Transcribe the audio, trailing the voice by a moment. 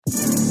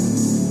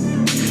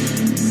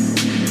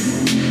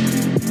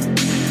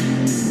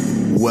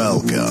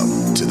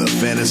Welcome to the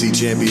Fantasy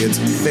Champions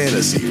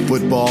Fantasy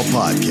Football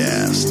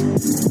Podcast.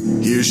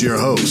 Here's your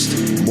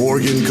host,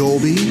 Morgan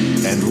Colby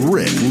and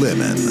Rick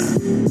Lemon.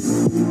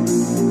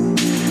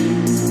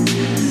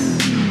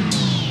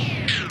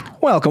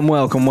 Welcome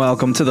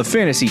to the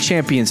Fantasy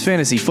Champions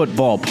Fantasy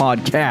Football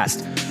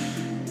Podcast.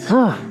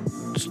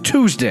 It's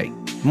Tuesday,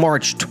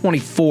 March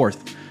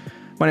 24th.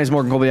 My name is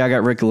Morgan Colby. I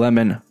got Rick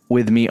Lemon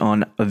with me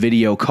on a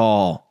video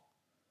call.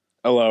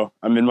 Hello,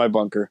 I'm in my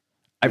bunker.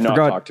 I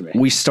forgot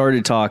we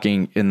started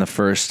talking in the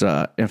first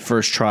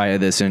try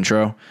of this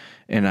intro,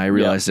 and I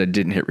realized I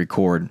didn't hit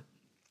record.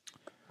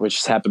 Which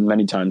has happened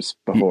many times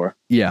before.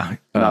 Yeah.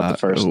 Not the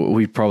first.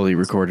 We probably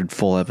recorded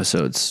full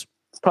episodes.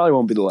 Probably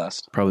won't be the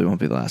last. Probably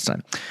won't be the last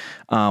time.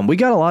 We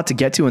got a lot to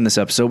get to in this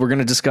episode. We're going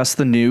to discuss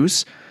the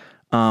news,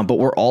 but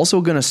we're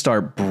also going to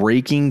start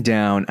breaking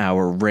down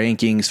our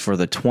rankings for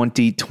the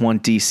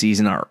 2020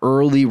 season, our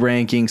early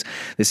rankings.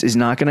 This is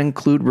not going to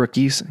include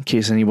rookies, in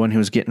case anyone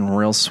who's getting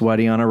real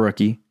sweaty on a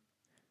rookie.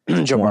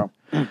 Joe Burrow.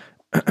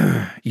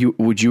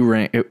 Would you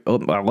rank?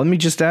 Let me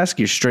just ask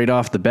you straight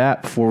off the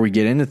bat before we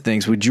get into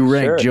things. Would you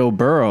rank Joe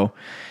Burrow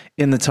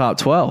in the top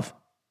 12?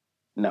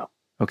 No.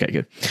 Okay,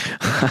 good.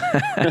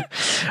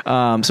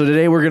 So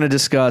today we're going to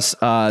discuss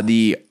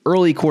the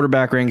early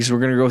quarterback rankings. We're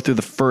going to go through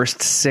the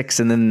first 6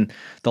 and then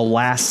the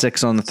last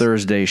 6 on the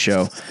Thursday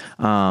show.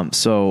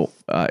 So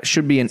it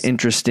should be an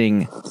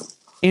interesting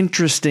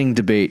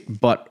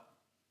debate. But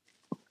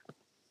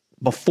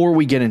before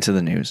we get into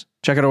the news,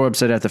 check out our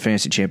website at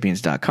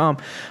thefantasychampions.com.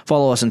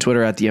 Follow us on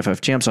Twitter at the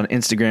FFChamps, on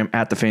Instagram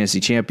at the Fantasy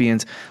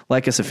Champions.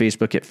 Like us at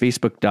Facebook at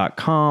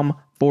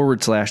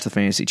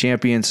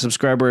facebook.com/thefantasychampions.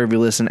 Subscribe wherever you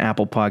listen: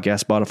 Apple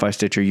Podcasts, Spotify,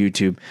 Stitcher,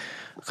 YouTube.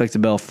 Click the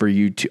bell for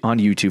on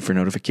YouTube for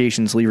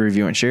notifications. Leave a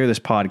review and share this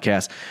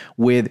podcast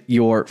with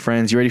your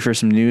friends. You ready for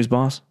some news,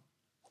 boss?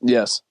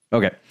 Yes.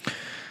 Okay.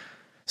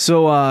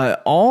 So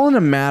all in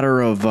a matter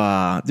of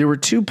there were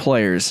 2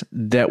 players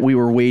that we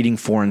were waiting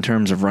for in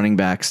terms of running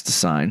backs to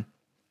sign.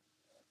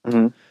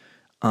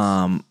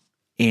 Mm-hmm.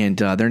 And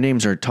their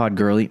names are Todd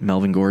Gurley,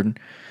 Melvin Gordon.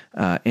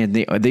 And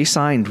they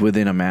signed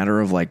within a matter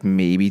of like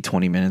maybe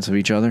 20 minutes of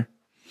each other.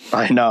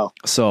 I know.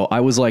 So I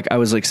was like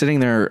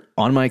sitting there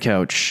on my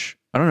couch.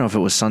 I don't know if it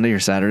was Sunday or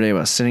Saturday, but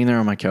I was sitting there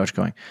on my couch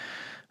going,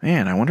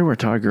 man, I wonder where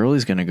Todd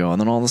Gurley's going to go.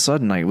 And then all of a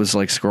sudden I was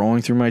like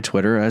scrolling through my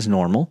Twitter as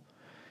normal,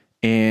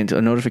 and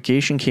a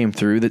notification came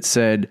through that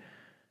said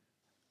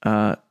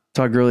Todd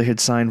Gurley had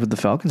signed with the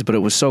Falcons, but it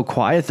was so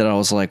quiet that I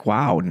was like,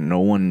 wow,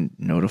 no one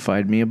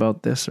notified me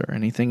about this or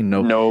anything.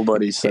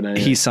 Nobody said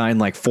anything. He signed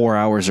like 4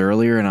 hours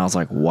earlier, and I was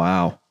like,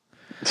 wow.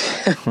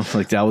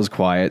 Like, that was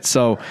quiet.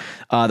 So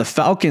the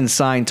Falcons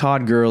signed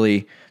Todd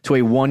Gurley to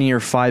a 1-year,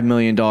 $5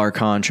 million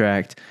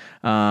contract.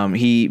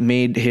 He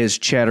made his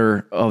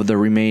cheddar of the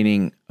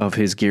remaining of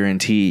his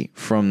guarantee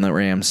from the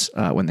Rams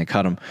when they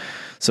cut him.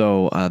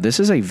 So this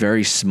is a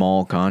very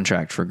small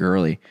contract for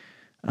Gurley.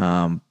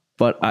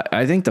 But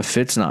I think the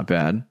fit's not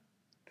bad.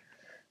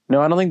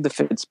 No, I don't think the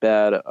fit's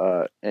bad.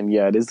 And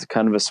yeah, it is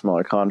kind of a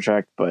smaller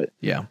contract, but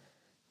yeah,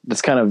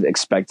 that's kind of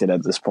expected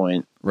at this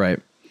point.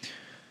 Right.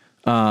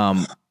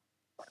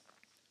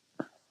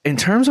 In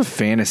terms of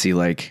fantasy,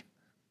 like,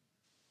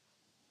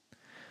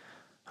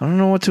 I don't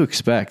know what to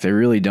expect. I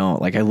really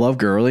don't. Like, I love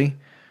Gurley,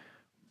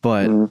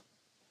 but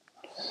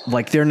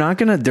like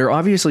they're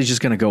obviously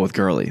just gonna go with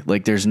Gurley.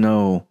 Like, there's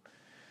no.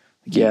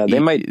 Yeah, they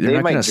might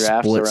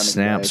draft split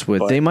snaps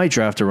with. They might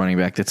draft a running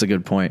back. That's a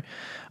good point.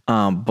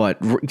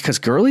 But because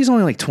Gurley's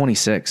only like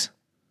 26.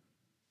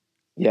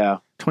 Yeah.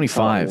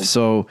 25.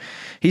 So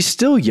he's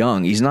still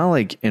young. He's not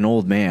like an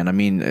old man. I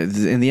mean,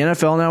 in the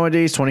NFL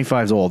nowadays,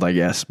 25 is old, I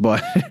guess.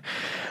 But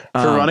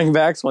for running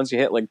backs, once you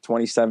hit like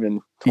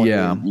 27, 20,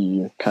 yeah,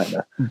 you kind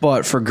of.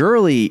 But for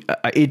Gurley,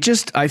 I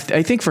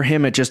think for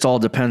him, it just all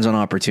depends on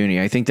opportunity.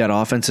 I think that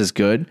offense is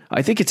good.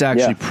 I think it's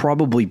actually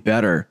probably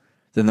better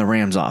than the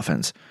Rams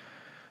offense.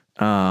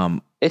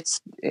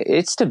 It's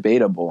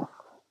debatable.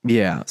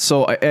 Yeah.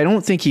 So I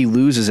don't think he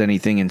loses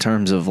anything in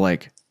terms of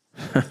like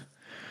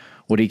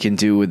what he can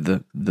do with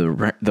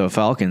the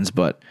Falcons,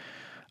 but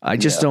I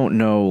just don't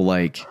know.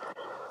 Like,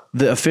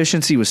 the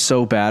efficiency was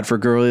so bad for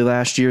Gurley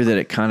last year that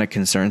it kind of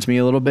concerns me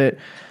a little bit.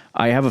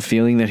 I have a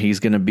feeling that he's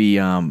going to be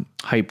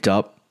hyped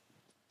up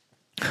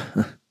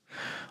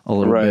a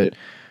little bit,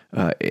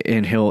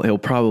 and he'll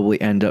probably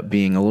end up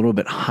being a little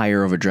bit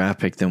higher of a draft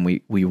pick than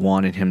we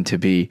wanted him to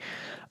be.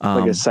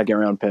 Like a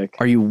second-round pick.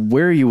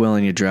 Where are you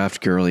willing to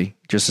draft Gurley?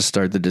 Just to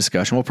start the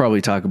discussion, we'll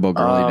probably talk about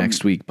Gurley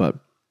next week, but.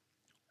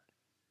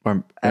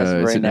 As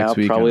of right now,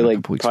 probably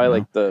like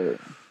the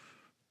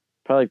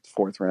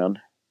 4th round.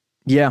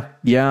 Yeah.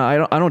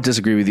 I don't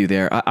disagree with you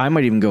there. I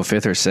might even go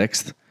 5th or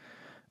 6th.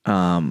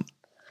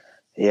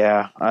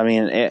 Yeah, I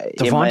mean,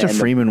 Devonta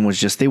Freeman was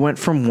just, they went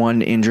from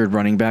one injured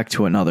running back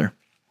to another.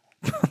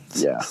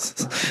 Yeah.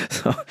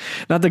 So,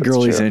 not that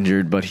Gurley's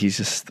injured, but he's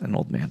just an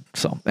old man.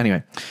 So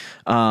anyway,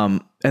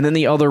 and then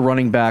the other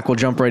running back, we'll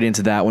jump right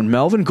into that one.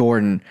 Melvin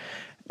Gordon.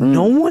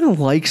 No one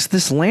likes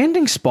this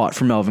landing spot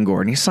for Melvin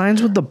Gordon. He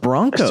signs with the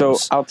Broncos. So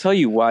I'll tell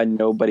you why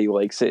nobody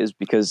likes it is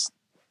because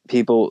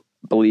people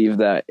believe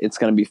that it's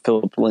going to be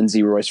Phillip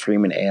Lindsay, Royce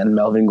Freeman, and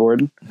Melvin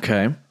Gordon.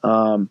 Okay.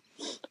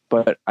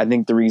 But I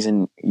think the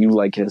reason you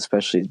like it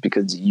especially is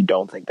because you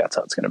don't think that's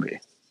how it's going to be.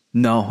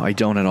 No, I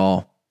don't at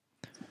all.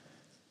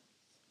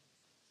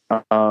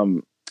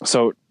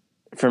 So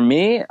for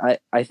me,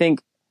 I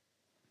think,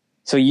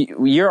 so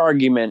your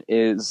argument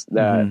is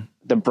that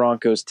the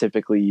Broncos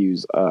typically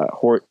use a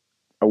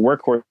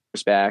workhorse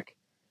back,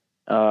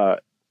 or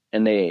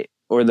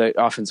the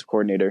offensive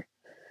coordinator.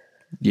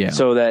 Yeah.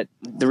 So that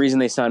the reason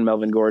they signed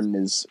Melvin Gordon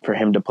is for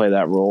him to play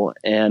that role.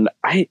 And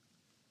I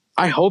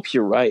hope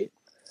you're right.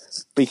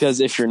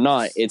 Because if you're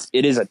not, it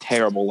is a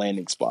terrible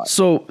landing spot.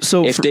 So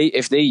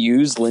if they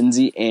use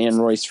Lindsey and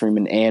Royce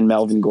Freeman and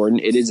Melvin Gordon,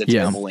 it is a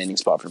terrible landing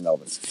spot for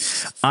Melvin.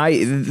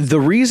 The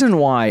reason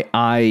why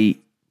I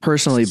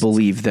personally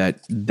believe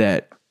that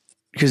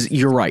because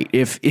you're right,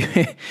 if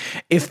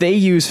they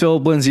use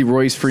Phillip Lindsay,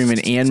 Royce Freeman,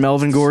 and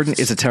Melvin Gordon,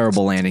 it's a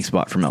terrible landing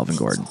spot for Melvin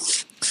Gordon.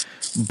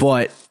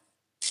 But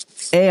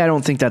A, I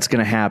don't think that's going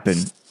to happen,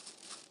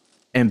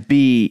 and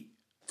B,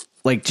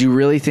 like, do you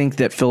really think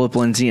that Phillip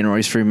Lindsay and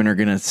Royce Freeman are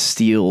going to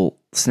steal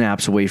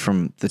snaps away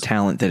from the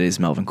talent that is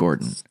Melvin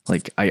Gordon?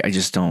 Like, I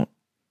just don't.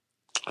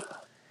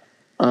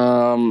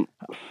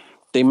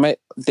 They might.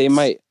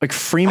 Like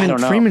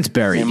Freeman's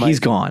buried.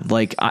 He's gone.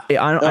 Like,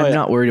 I'm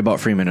not worried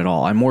about Freeman at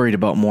all. I'm worried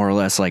about more or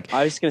less like.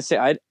 I was going to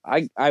say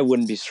I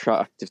wouldn't be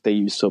shocked if they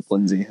use Phillip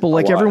Lindsay. But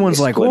like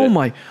everyone's like, oh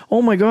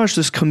my gosh,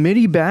 this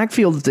committee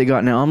backfield that they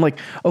got now. I'm like,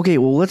 okay,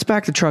 well, let's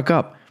back the truck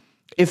up.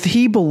 If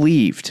he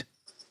believed.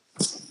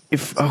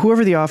 If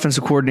whoever the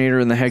offensive coordinator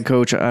and the head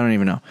coach, I don't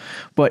even know.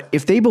 But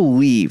if Vic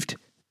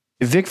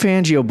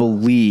Fangio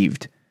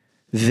believed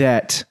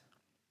that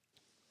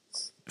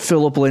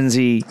Phillip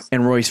Lindsay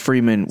and Royce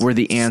Freeman were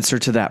the answer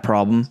to that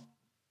problem,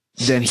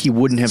 then he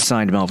wouldn't have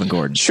signed Melvin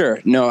Gordon. Sure.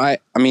 No, I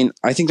mean,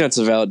 I think that's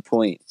a valid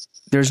point.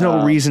 There's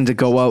no reason to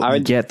go out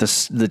and get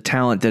the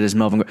talent that is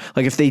Melvin Gordon.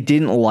 Like, if they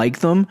didn't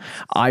like them,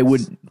 I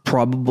would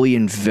probably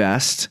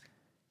invest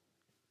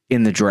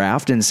in the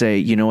draft and say,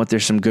 you know what,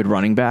 there's some good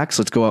running backs.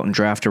 Let's go out and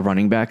draft a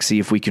running back, see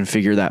if we can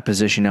figure that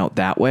position out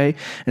that way,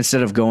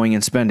 instead of going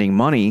and spending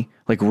money,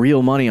 like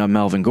real money on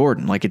Melvin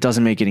Gordon. Like, it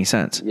doesn't make any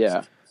sense.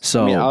 Yeah.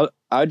 So I mean,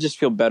 I'd just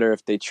feel better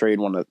if they trade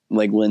one of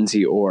like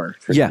Lindsey or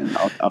Freeman.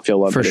 I'll feel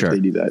a lot better if they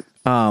do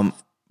that.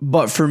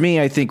 But for me,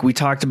 I think we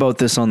talked about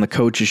this on the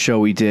coaches show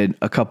we did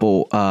a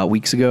couple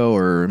weeks ago,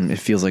 or it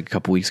feels like a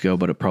couple weeks ago,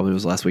 but it probably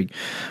was last week.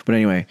 But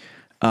anyway,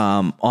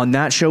 on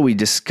that show, we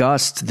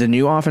discussed the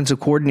new offensive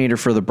coordinator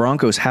for the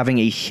Broncos having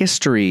a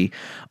history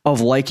of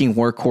liking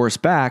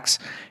workhorse backs.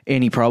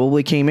 And he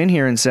probably came in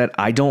here and said,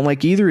 I don't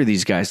like either of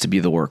these guys to be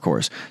the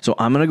workhorse. So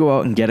I'm going to go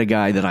out and get a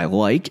guy that I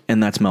like,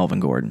 and that's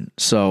Melvin Gordon.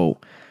 So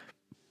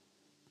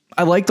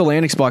I like the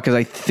landing spot because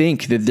I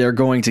think that they're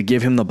going to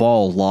give him the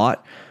ball a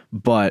lot.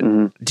 But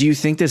do you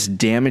think this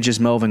damages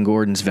Melvin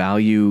Gordon's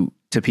value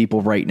to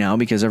people right now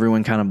because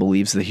everyone kind of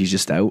believes that he's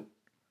just out?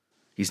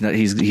 He's not.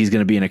 He's going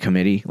to be in a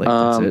committee. Like,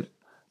 that's it.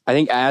 I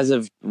think as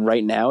of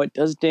right now, it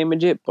does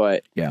damage it,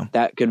 but yeah,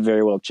 that could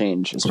very well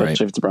change,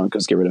 especially if the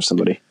Broncos get rid of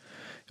somebody.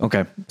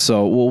 Okay,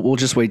 so we'll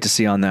just wait to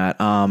see on that.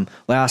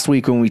 Last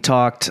week when we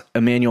talked,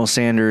 Emmanuel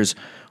Sanders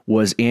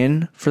was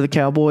in for the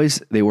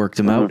Cowboys. They worked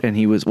him out, and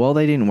he was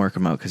they didn't work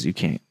him out because you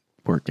can't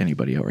work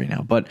anybody out right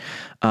now. But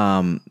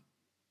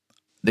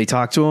they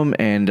talked to him,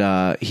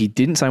 and he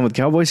didn't sign with the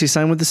Cowboys. He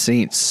signed with the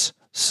Saints.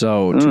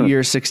 So 2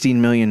 years, $16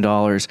 million.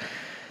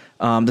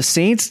 The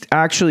Saints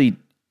actually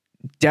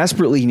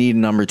desperately need a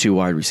number 2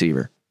 wide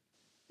receiver.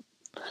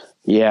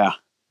 Yeah.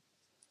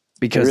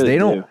 Because they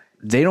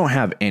don't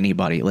have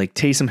anybody. Like,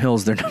 Taysom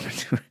Hill's their number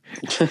 2.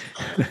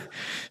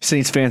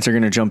 Saints fans are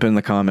going to jump in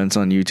the comments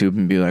on YouTube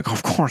and be like,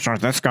 of course,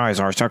 this guy's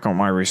our second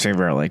wide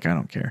receiver. Like, I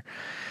don't care.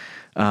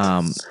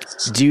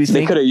 Do you think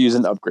they could have used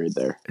an upgrade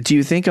there? Do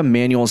you think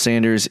Emmanuel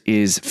Sanders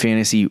is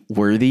fantasy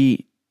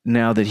worthy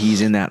now that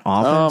he's in that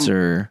offense?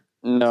 Or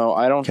no,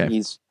 I don't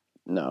think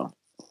no.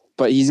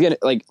 But he's gonna,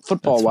 like,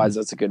 football wise,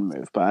 that's a good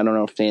move. But I don't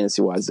know if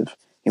fantasy wise, if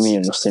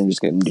Emmanuel Sanders is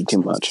going to do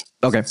too much.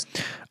 Okay.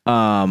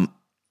 NFL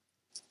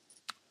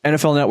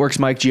Network's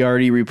Mike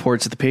Giardi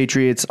reports that the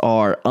Patriots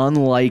are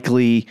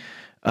unlikely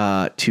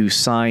to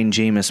sign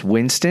Jameis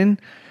Winston.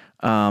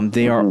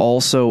 They are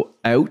also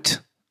out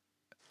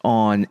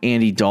on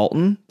Andy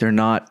Dalton. They're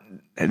not.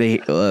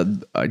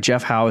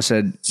 Jeff Howe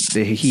said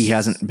he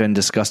hasn't been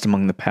discussed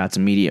among the Pats'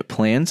 immediate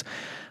plans.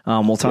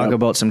 We'll talk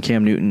about some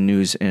Cam Newton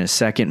news in a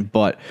second,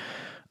 but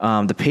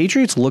the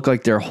Patriots look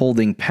like they're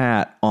holding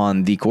pat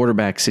on the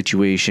quarterback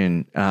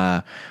situation,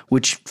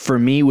 which for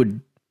me would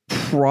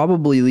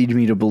probably lead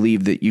me to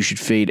believe that you should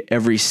fade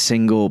every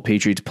single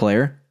Patriots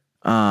player.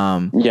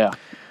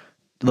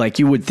 Like,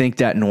 you would think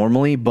that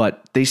normally,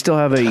 but they still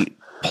have a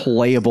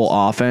playable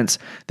offense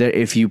that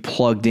if you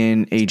plugged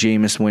in a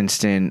Jameis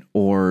Winston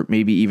or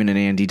maybe even an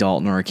Andy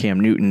Dalton or a Cam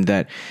Newton,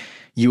 that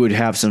you would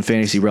have some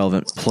fantasy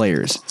relevant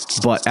players.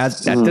 But at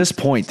this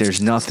point,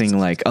 there's nothing,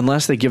 like,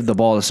 unless they give the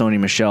ball to Sony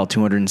Michel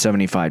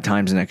 275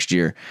 times next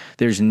year,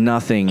 there's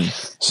nothing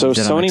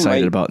that I'm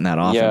excited about in that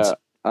offense.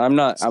 I'm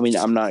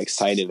not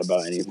excited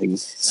about anything.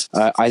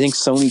 I think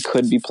Sony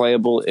could be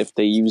playable if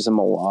they use him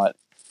a lot,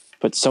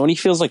 but Sony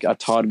feels like a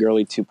Todd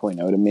Gurley 2.0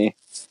 to me.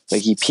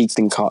 Like he peaked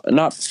in college.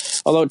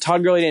 Although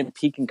Todd Gurley didn't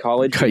peak in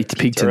college, he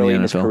peaked early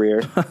in his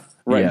career.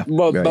 Right. Yeah,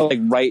 well,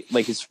 right. But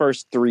like his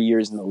first 3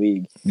 years in the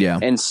league. Yeah.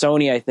 And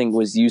Sony, I think,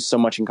 was used so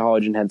much in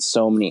college and had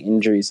so many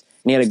injuries.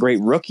 And he had a great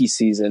rookie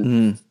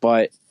season,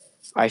 but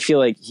I feel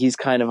like he's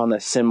kind of on the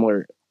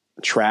similar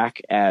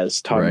track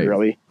as Todd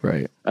Gurley.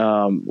 Right.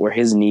 Where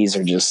his knees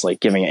are just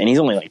like giving it. And he's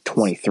only like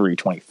 23,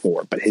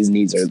 24, but his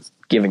knees are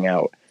giving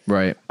out.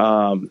 Right.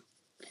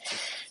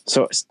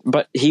 So,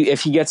 but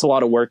if he gets a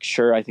lot of work,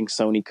 sure, I think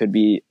Sony could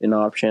be an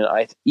option.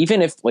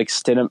 Even if like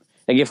Stidham,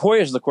 like if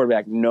Hoyer's the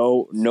quarterback,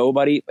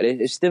 nobody. But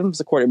if Stidham's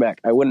the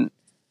quarterback, I wouldn't.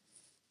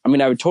 I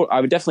mean, I would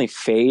definitely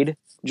fade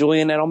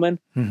Julian Edelman,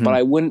 but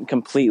I wouldn't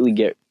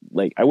completely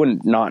I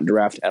wouldn't not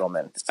draft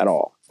Edelman at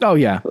all. Oh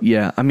yeah.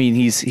 I mean,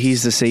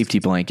 he's the safety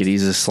blanket.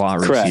 He's a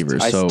slot receiver.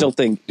 I still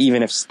think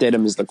even if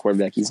Stidham is the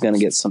quarterback, he's going to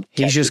get some.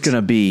 He's just going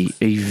to be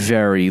a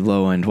very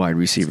low end wide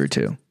receiver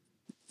too.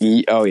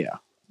 Oh yeah.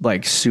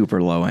 Like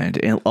super low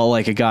end, and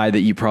like a guy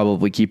that you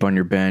probably keep on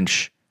your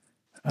bench.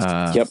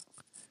 Yep.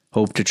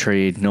 Hope to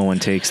trade. No one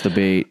takes the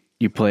bait.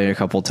 You play it a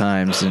couple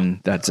times, and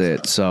that's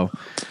it. So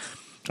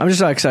I'm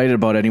just not excited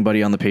about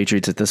anybody on the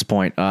Patriots at this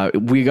point.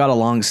 We got a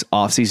long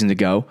offseason to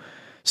go,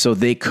 so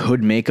they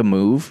could make a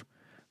move,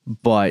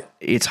 but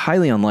it's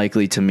highly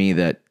unlikely to me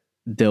that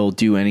they'll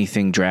do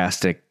anything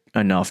drastic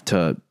enough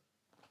to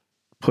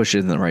push it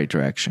in the right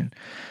direction.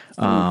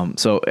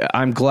 So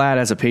I'm glad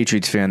as a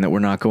Patriots fan that we're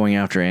not going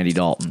after Andy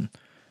Dalton.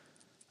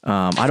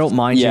 I don't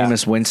mind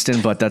Jameis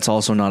Winston, but that's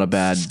also not a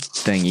bad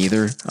thing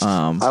either.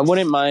 I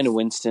wouldn't mind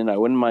Winston. I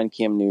wouldn't mind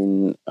Cam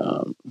Newton.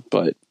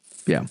 But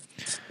yeah.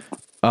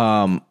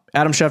 Adam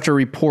Schefter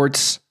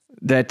reports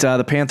that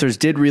the Panthers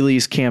did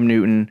release Cam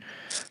Newton,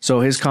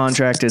 so his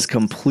contract is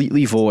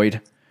completely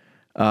void,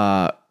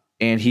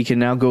 and he can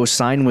now go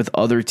sign with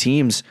other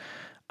teams.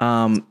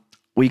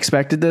 We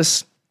expected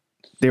this.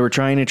 They were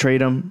trying to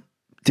trade him.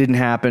 Didn't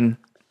happen.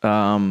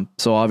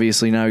 So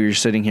obviously now you're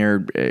sitting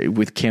here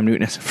with Cam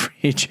Newton as a free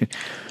agent.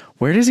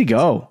 Where does he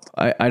go?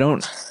 I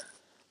don't.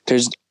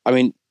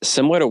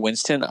 Similar to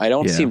Winston, I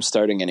don't see him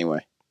starting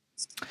anyway.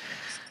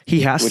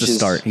 He has to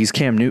start. He's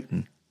Cam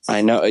Newton.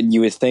 I know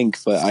you would think,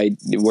 but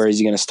where is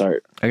he going to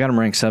start? I got him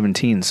ranked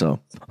 17, so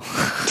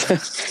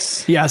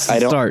he has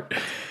to start.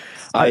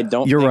 I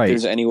don't think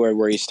there's anywhere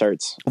where he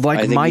starts.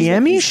 Like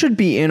Miami should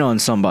be in on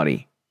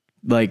somebody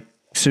like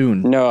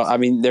soon. No, I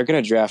mean they're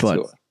going to draft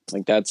Tua.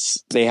 Like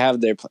they have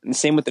their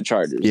same with the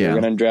Chargers. Yeah.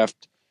 They're going to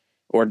draft,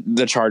 or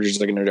the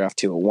Chargers are going to draft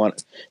Tua.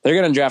 They're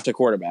going to draft a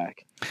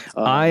quarterback.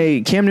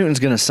 Cam Newton's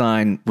going to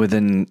sign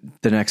within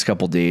the next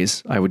couple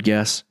days, I would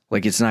guess.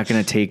 Like it's not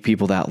going to take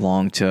people that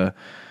long to.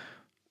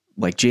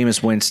 Like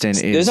Jameis Winston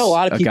is. There's a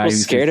lot of people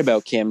scared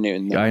about Cam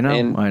Newton. Though. I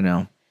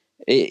know.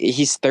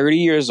 He's 30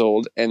 years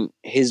old, and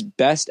his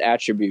best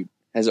attribute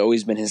has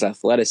always been his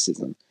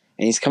athleticism. And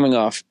he's coming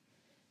off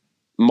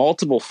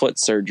multiple foot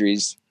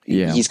surgeries.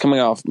 Yeah. He's coming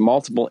off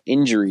multiple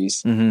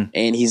injuries, and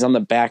he's on the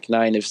back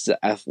nine of his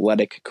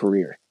athletic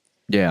career.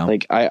 Yeah.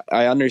 Like, I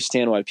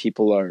understand why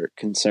people are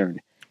concerned.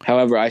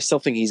 However, I still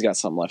think he's got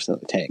something left in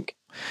the tank.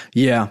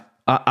 Yeah.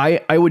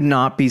 I would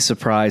not be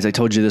surprised. I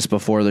told you this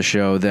before the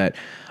show that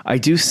I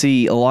do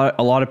see a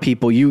lot of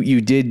people.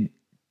 You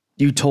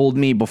told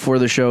me before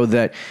the show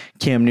that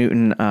Cam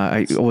Newton,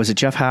 was it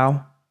Jeff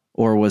Howe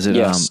or was it?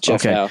 Yes,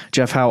 Jeff Howe.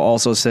 Jeff Howe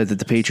also said that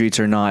the Patriots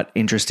are not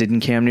interested in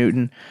Cam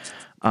Newton.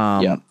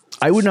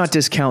 I would not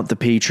discount the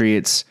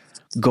Patriots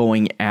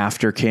going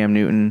after Cam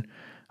Newton.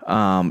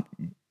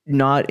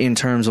 Not in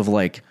terms of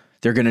like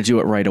they're going to do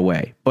it right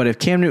away, but if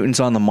Cam Newton's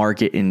on the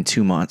market in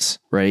 2 months,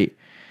 right?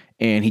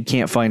 And he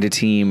can't find a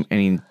team,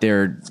 and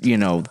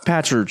the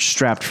Pats are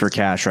strapped for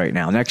cash right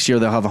now. Next year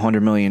they'll have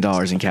 $100 million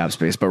in cap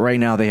space, but right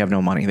now they have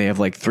no money. They have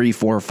like $3,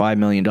 $4, $5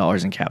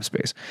 million in cap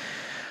space.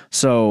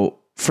 So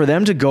for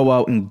them to go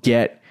out and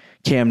get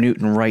Cam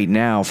Newton right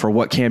now for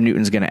what Cam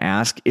Newton's going to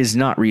ask is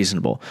not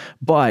reasonable.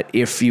 But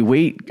if you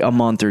wait a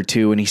month or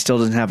two and he still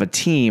doesn't have a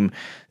team,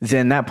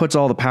 then that puts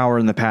all the power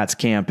in the Pats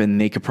camp,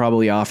 and they could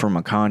probably offer him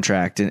a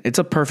contract. And it's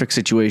a perfect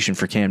situation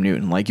for Cam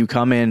Newton. Like you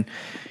come in,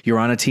 you're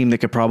on a team that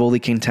could probably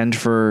contend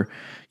for,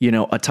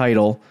 a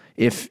title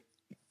if,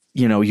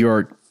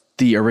 you're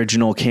the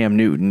original Cam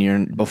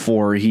Newton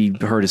before he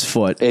hurt his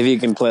foot. If you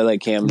can play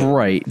like Cam Newton.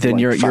 Right. Then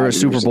you're a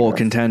Super Bowl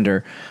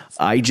contender.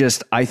 I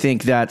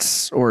think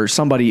that's, or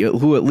somebody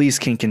who at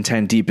least can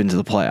contend deep into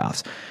the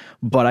playoffs.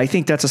 But I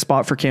think that's a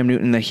spot for Cam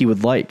Newton that he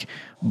would like.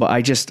 But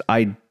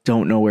I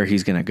don't know where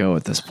he's going to go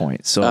at this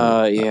point. So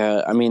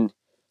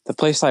the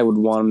place I would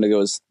want him to go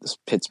is the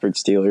Pittsburgh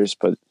Steelers,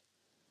 but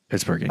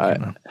Pittsburgh.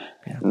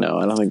 No,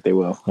 I don't think they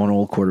will. One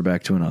old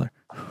quarterback to another.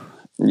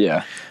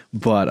 Yeah.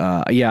 But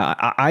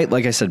I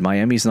like I said,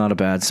 Miami's not a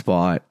bad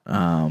spot.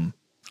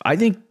 I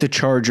think the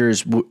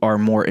Chargers are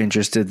more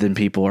interested than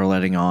people are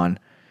letting on.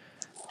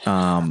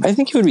 I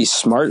think it would be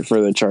smart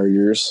for the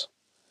Chargers.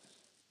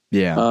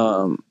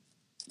 Yeah.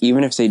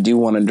 Even if they do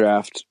want to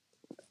draft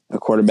a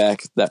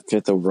quarterback, that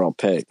 5th overall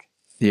pick.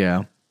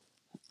 Yeah.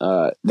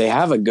 They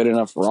have a good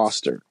enough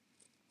roster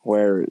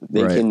where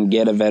they can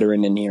get a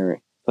veteran in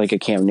here like a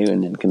Cam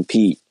Newton and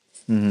compete.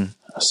 Mm-hmm.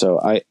 So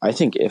I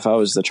think if I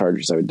was the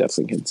Chargers, I would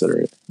definitely consider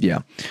it.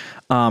 Yeah.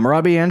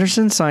 Robbie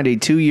Anderson signed a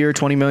 2-year,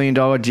 $20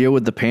 million deal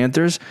with the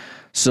Panthers.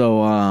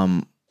 So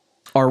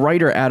our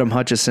writer, Adam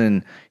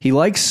Hutchison, he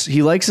likes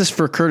us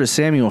for Curtis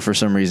Samuel for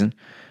some reason.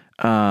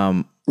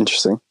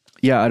 Interesting.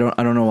 Yeah, I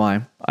don't know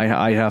why.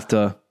 I have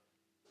to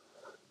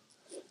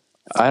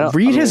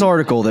read his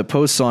article that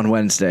posts on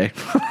Wednesday.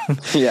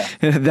 Yeah.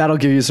 That'll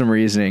give you some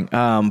reasoning.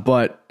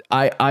 But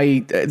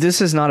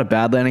this is not a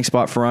bad landing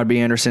spot for Robbie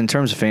Anderson in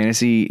terms of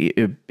fantasy.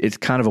 It's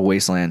kind of a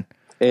wasteland.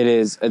 It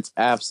is. It's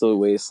absolute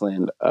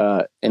wasteland.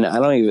 And I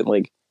don't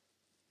even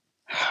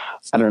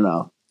I don't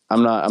know.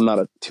 I'm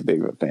not too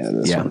big of a fan of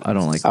this one. I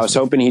don't like this. I was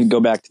hoping he'd go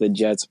back to the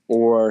Jets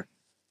or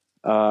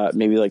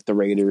maybe like the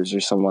Raiders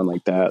or someone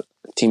like that,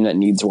 a team that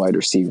needs wide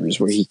receivers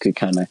where he could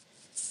kind of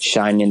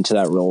shine into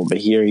that role. But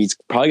here he's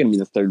probably going to be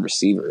the third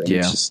receiver. And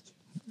it's just,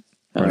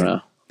 I don't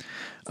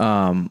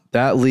know.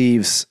 That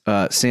leaves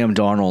Sam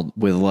Darnold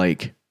with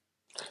like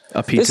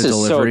a pizza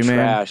delivery man.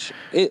 Trash.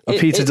 A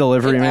pizza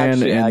delivery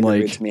man, and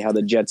aggravates me how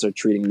the Jets are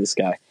treating this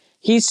guy.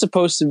 He's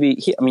supposed to be.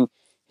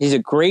 He's a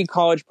great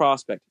college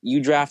prospect.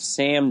 You draft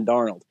Sam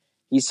Darnold.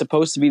 He's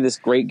supposed to be this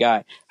great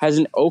guy. Has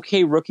an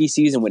okay rookie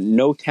season with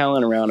no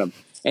talent around him.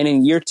 And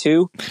in year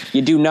 2,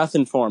 you do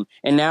nothing for him.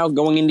 And now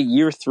going into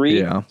year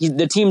 3,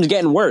 the team's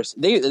getting worse.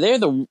 They're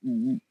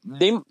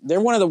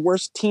one of the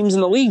worst teams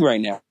in the league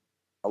right now,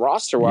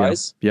 roster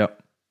wise.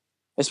 Yep.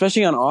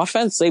 Especially on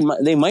offense, they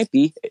might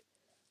be.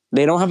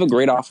 They don't have a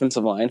great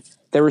offensive line.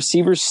 Their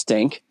receivers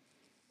stink.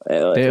 They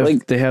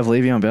have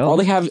Le'Veon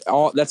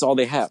Bell. That's all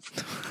they have.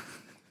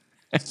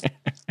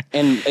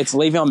 And it's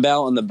Le'Veon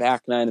Bell in the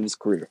back 9 of his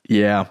career.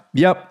 Yeah.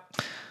 Yep.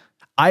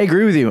 I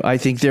agree with you. I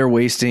think they're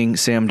wasting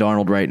Sam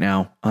Darnold right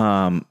now.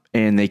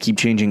 And they keep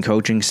changing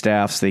coaching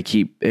staffs.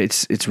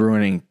 It's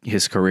ruining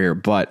his career.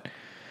 But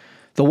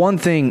the one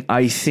thing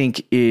I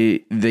think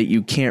that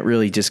you can't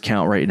really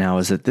discount right now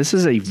is that this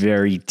is a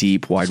very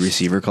deep wide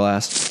receiver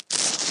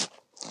class.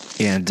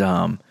 And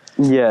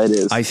yeah, it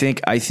is. I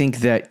think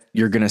that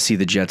you're going to see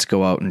the Jets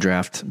go out and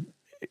draft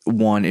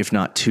 1, if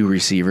not 2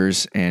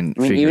 receivers and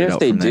figure it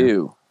out from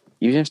there.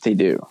 Even if they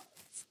do,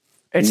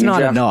 it's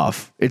not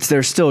enough.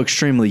 They're still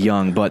extremely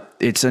young, but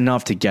it's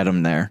enough to get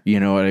them there. You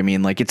know what I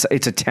mean? Like it's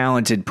a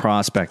talented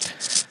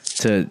prospect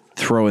to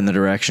throw in the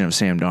direction of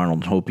Sam Darnold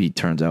and hope he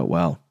turns out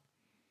well.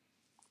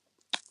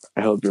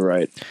 I hope you're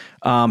right.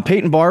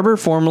 Peyton Barber,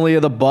 formerly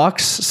of the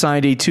Bucks,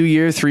 signed a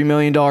 2-year, $3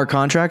 million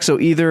contract. So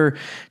either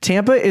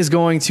Tampa is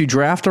going to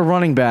draft a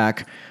running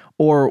back,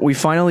 or we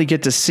finally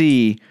get to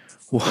see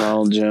what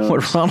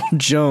Ronald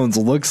Jones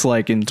looks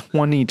like in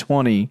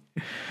 2020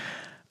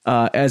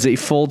 as a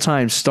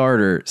full-time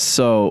starter.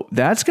 So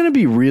that's going to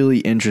be really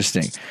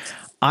interesting.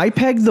 I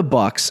pegged the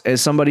Bucks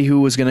as somebody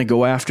who was going to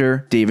go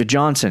after David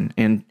Johnson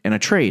in a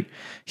trade.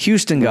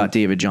 Houston got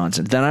David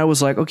Johnson. Then I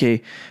was like,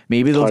 okay,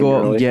 maybe they'll go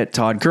out and get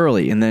Todd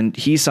Gurley. And then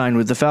he signed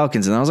with the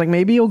Falcons. And I was like,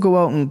 maybe he'll go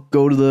out and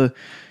go to the,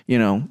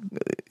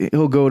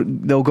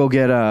 they'll go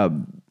get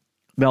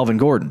Melvin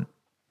Gordon.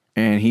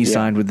 And he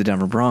signed with the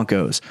Denver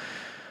Broncos.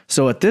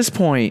 So at this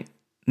point,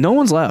 no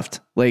one's left.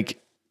 Like,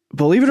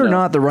 believe it or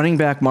not, the running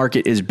back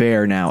market is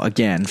bare now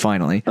again,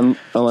 finally.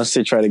 Unless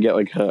they try to get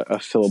like a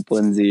Philip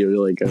Lindsay or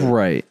like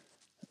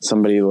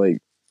somebody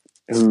like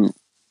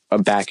a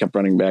backup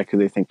running back who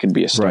they think could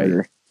be a starter.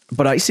 Right.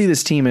 But I see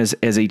this team as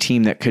a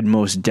team that could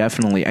most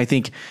definitely. I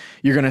think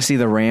you're going to see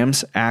the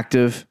Rams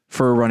active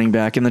for a running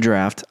back in the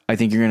draft. I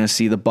think you're going to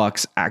see the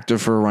Bucks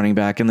active for a running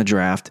back in the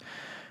draft.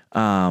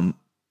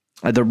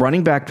 The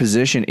running back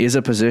position is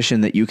a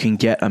position that you can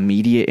get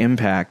immediate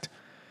impact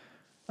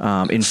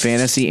in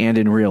fantasy and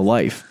in real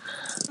life.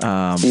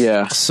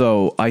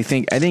 So I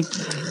think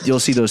you'll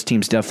see those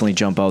teams definitely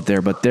jump out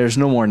there, but there's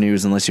no more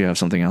news unless you have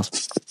something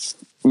else.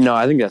 No,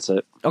 I think that's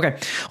it. Okay.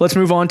 Let's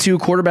move on to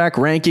quarterback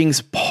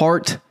rankings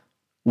part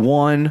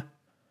 1.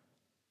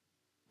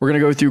 We're going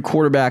to go through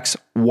quarterbacks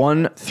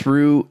 1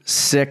 through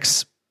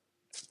 6.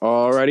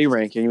 Already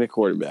ranking the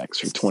quarterbacks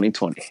for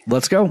 2020.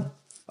 Let's go.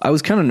 I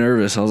was kind of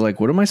nervous. I was like,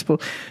 what am I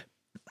supposed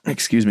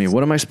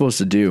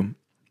to do?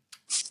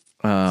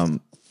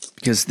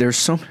 Because there's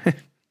so many.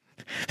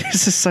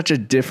 This is such a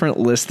different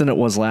list than it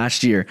was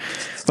last year.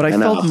 But I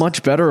felt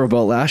much better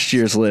about last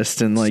year's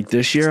list. And like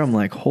this year, I'm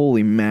like,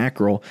 holy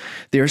mackerel.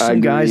 There are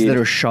some guys that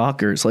are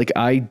shockers. Like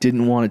I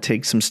didn't want to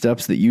take some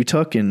steps that you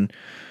took and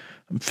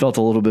felt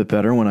a little bit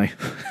better when I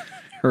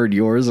heard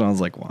yours. And I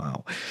was like,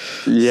 wow.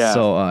 Yeah.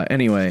 So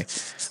anyway,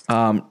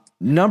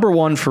 number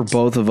 1 for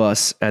both of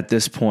us at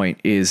this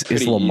point is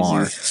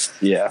Lamar. Easy.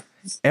 Yeah.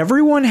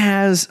 Everyone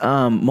has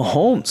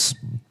Mahomes.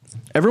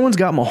 Everyone's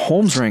got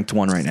Mahomes ranked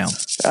 1 right now.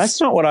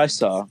 That's not what I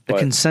saw. The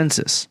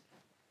consensus.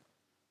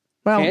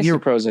 Well, Fantasy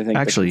Pros, I think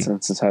actually, the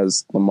consensus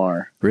has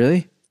Lamar.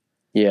 Really?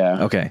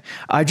 Yeah. Okay.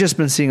 I've just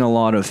been seeing a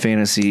lot of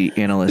fantasy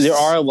analysts there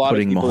are a lot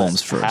putting of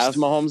Mahomes first. Have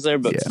Mahomes there,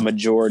 but the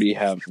majority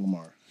have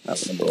Lamar.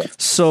 That's number 1.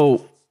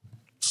 So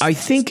I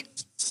think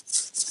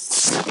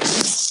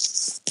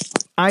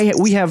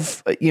We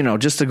have,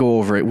 just to go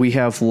over it, we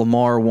have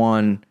Lamar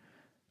 1,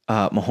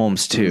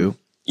 Mahomes 2.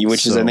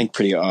 Which is, I think,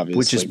 pretty obvious.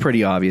 Which is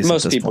pretty obvious.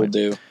 Most people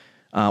do.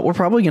 We're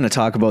probably going to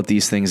talk about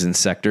these things in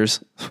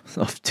sectors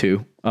of 3.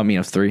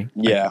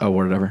 Yeah. Or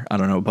whatever. I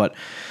don't know. But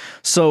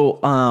so,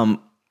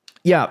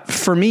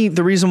 for me,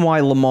 the reason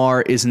why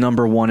Lamar is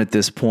number 1 at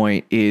this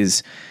point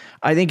is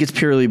I think it's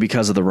purely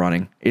because of the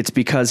running. It's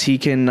because he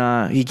can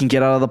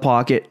get out of the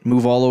pocket,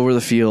 move all over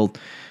the field.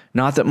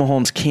 Not that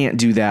Mahomes can't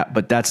do that,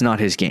 but that's not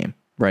his game,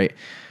 right?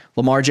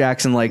 Lamar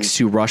Jackson likes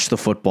to rush the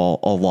football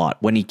a lot.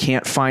 When he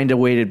can't find a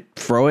way to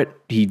throw it,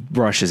 he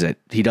rushes it.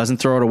 He doesn't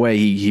throw it away,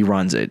 he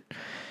runs it.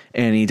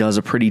 And he does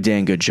a pretty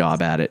dang good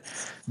job at it.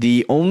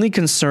 The only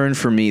concern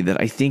for me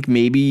that I think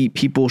maybe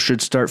people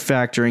should start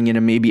factoring in,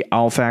 and maybe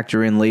I'll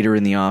factor in later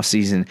in the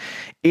offseason,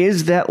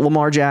 is that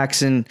Lamar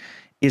Jackson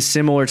is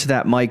similar to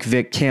that Mike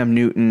Vick, Cam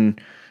Newton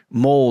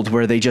mold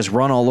where they just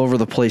run all over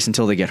the place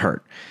until they get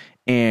hurt.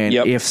 And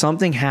if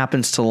something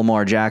happens to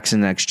Lamar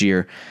Jackson next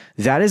year,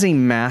 that is a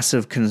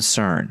massive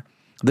concern.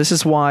 This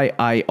is why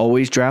I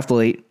always draft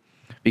late,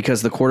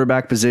 because the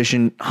quarterback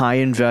position, high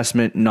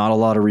investment, not a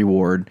lot of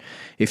reward.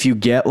 If you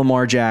get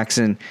Lamar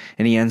Jackson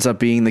and he ends up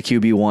being the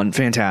QB1,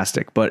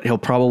 fantastic, but he'll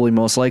probably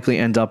most likely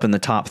end up in the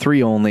top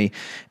 3 only.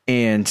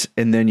 And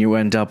then you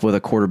end up with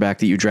a quarterback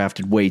that you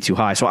drafted way too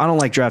high. So I don't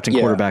like drafting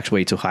quarterbacks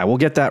way too high. We'll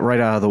get that right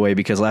out of the way,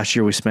 because last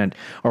year we spent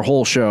our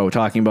whole show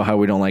talking about how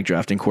we don't like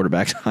drafting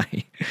quarterbacks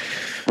high.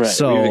 Right.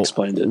 So we've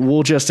explained it.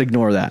 We'll just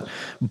ignore that.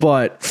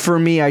 But for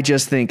me, I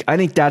think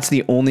that's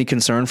the only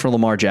concern for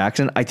Lamar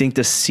Jackson. I think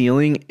the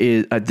ceiling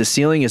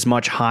is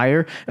much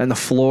higher and the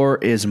floor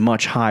is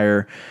much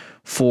higher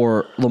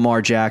for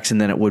Lamar Jackson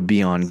than it would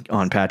be on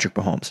Patrick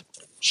Mahomes.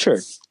 Sure.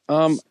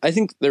 I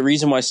think the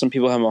reason why some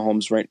people have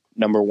Mahomes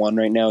number 1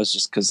 right now is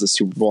just because the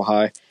Super Bowl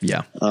high.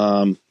 Yeah.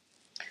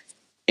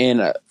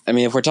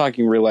 If we're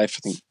talking real life,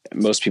 I think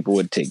most people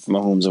would take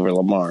Mahomes over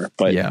Lamar,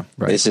 but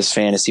This is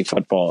fantasy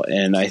football.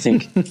 And I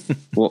think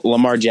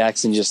Lamar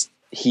Jackson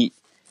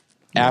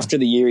after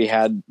the year he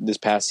had this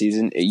past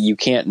season, you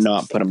can't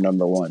not put him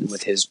number 1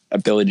 with his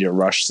ability to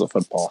rush the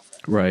football.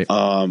 Right.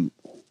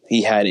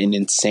 He had an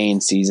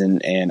insane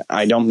season, and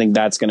I don't think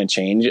that's going to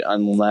change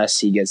unless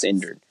he gets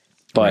injured.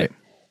 But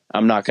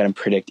I'm not going to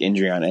predict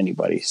injury on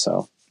anybody.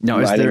 So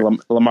I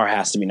think Lamar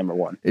has to be number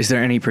 1. Is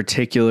there any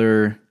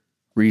particular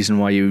reason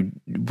why you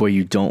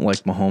don't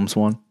like Mahomes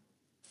 1?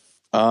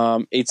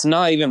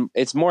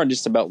 It's more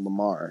just about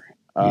Lamar.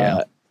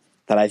 That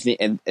I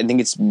think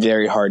it's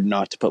very hard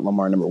not to put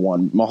Lamar number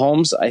 1.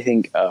 Mahomes, I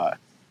think,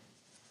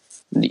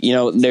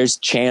 there's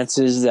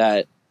chances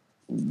that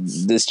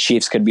this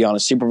Chiefs could be on a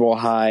Super Bowl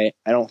high.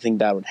 I don't think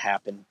that would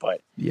happen,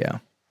 but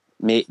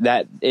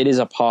that it is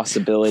a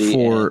possibility.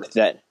 For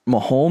that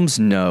Mahomes,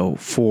 no.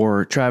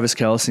 For Travis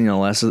Kelce and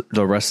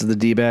the rest of the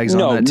D-bags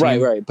on that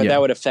team, right. But that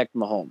would affect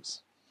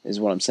Mahomes, is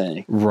what I'm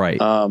saying. Right.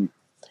 But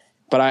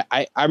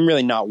I'm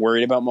really not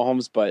worried about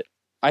Mahomes, but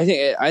I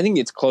think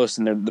it's close,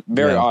 and they're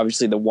very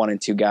obviously the 1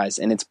 and 2 guys,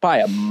 and it's by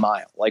a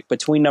mile. Like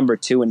between number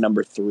 2 and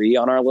number 3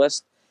 on our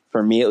list,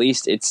 for me at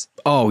least, it's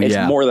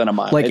more than a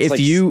mile. Like it's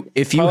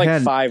if you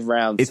had 5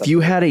 rounds, if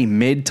you had a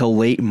mid to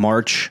late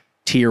March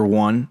tier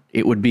 1,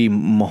 it would be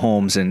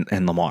Mahomes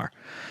and Lamar.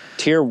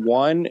 Tier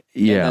 1,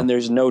 and then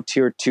there's no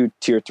tier 2,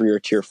 tier 3, or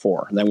tier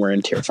 4. Then we're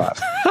in tier 5.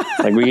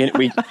 Like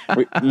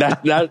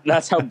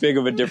that's how big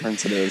of a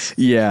difference it is.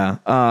 Yeah.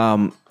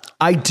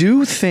 I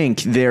do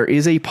think there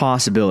is a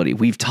possibility.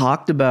 I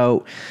talked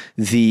about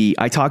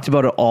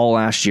it all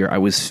last year.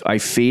 I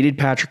faded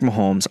Patrick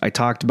Mahomes. I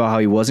talked about how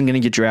he wasn't going to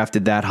get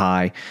drafted that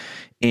high,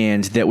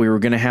 and that we were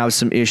going to have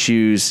some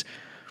issues.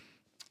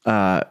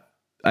 I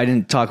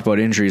didn't talk about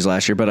injuries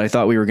last year, but I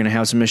thought we were going to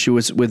have some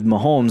issues with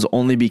Mahomes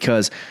only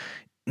because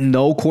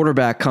no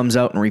quarterback comes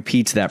out and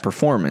repeats that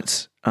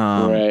performance.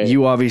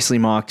 You obviously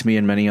mocked me,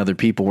 and many other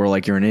people were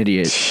like, you're an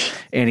idiot.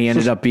 And he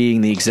ended up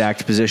being the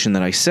exact position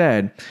that I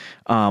said.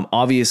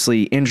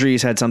 Obviously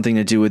injuries had something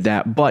to do with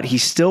that, but he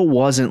still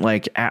wasn't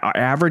like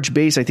average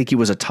base. I think he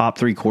was a top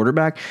 3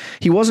 quarterback.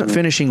 He wasn't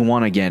finishing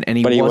 1 again. And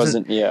he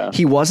wasn't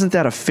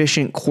that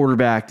efficient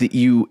quarterback that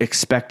you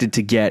expected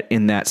to get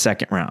in that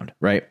second round.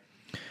 Right.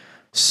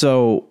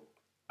 So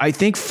I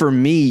think for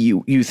me,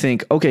 you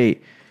think, okay,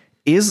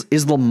 is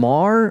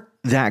Lamar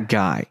that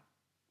guy,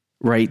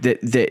 right?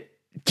 That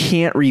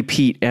can't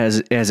repeat as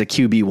a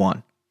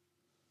QB1?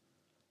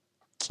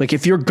 Like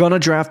if you're going to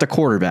draft a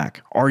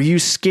quarterback, are you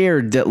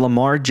scared that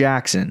Lamar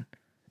Jackson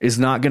is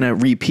not going to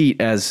repeat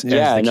as the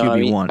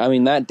QB1? I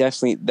mean, that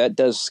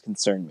does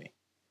concern me.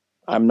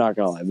 I'm not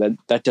going to lie.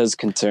 That does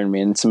concern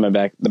me. And it's in the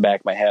back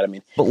of my head. I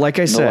mean, but like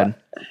I said,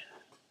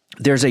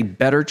 there's a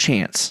better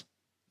chance.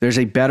 There's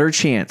a better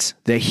chance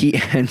that he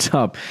ends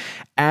up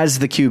as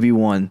the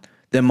QB1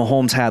 than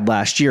Mahomes had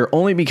last year,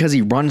 only because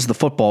he runs the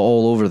football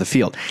all over the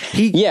field.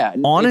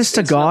 Honest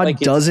to God,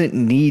 doesn't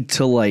need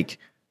to like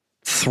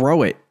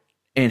throw it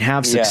and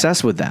have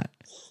success with that.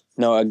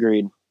 No,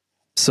 agreed.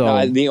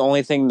 So the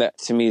only thing that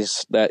to me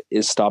is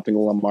stopping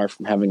Lamar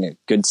from having a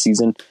good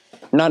season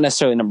not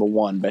necessarily number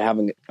one, but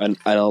having an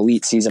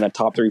elite season, a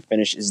top 3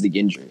 finish is the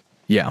injury.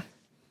 Yeah.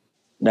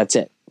 That's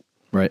it.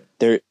 Right.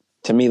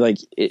 To me, like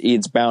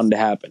it's bound to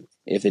happen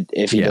if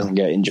he doesn't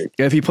get injured.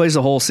 If he plays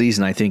the whole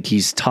season, I think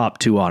he's top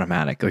 2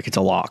 automatic. Like it's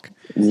a lock.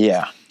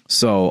 Yeah.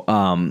 So,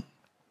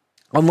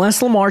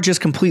 unless Lamar just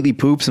completely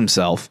poops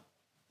himself,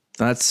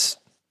 that's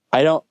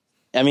highly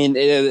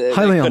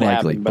unlikely,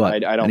 happen,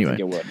 but I don't think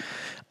it would.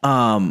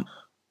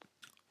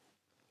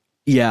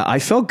 Yeah, I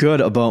felt good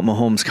about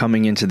Mahomes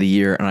coming into the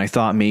year, and I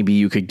thought maybe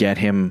you could get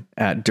him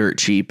at dirt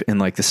cheap in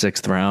like the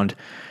 6th round.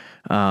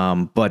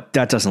 But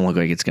that doesn't look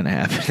like it's going to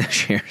happen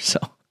this year. So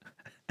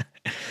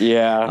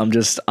yeah, I'm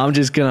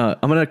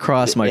gonna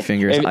cross my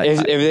fingers.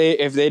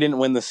 If they didn't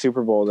win the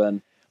Super Bowl,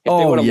 then he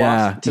would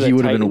have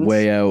been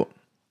way out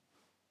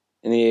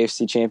in the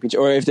AFC Championship,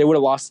 or if they would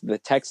have lost to the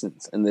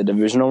Texans in the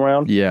divisional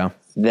round. Yeah,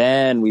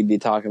 then we'd be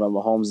talking about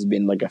Mahomes as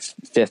being like a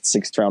 5th,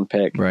 6th round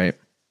pick. Right.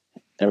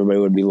 Everybody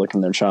would be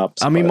licking their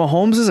chops. I mean,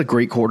 Mahomes is a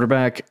great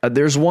quarterback.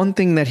 There's one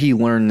thing that he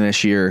learned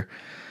this year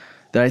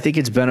that I think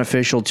it's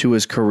beneficial to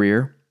his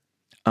career,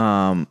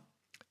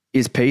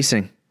 is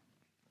pacing.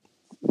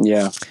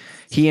 Yeah.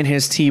 He and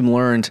his team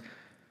learned,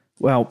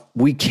 well,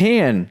 we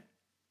can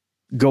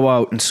go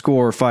out and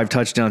score 5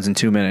 touchdowns in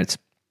 2 minutes,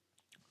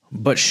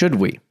 but should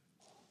we?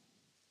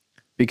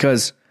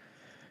 Because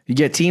you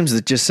get teams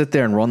that just sit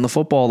there and run the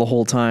football the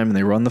whole time, and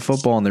they run the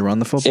football and they run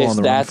the football and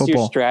they run the football. If that's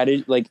your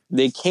strategy, like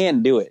they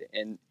can do it,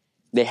 and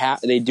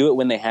they do it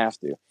when they have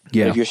to.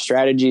 Yeah. But if your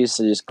strategy is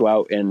to just go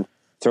out and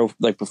throw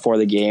like before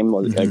the game,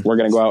 like we're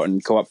going to go out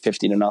and go up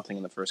 50-0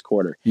 in the first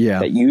quarter. Yeah.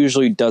 That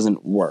usually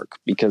doesn't work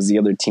because the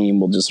other team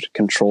will just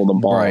control the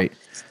ball. Right.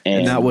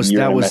 And that was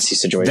a messy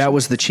situation. That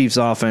was the Chiefs'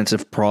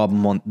 offensive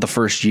problem on the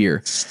first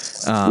year.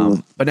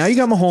 But now you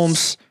got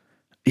Mahomes.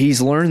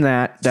 He's learned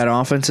that. That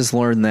offense has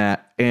learned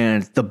that.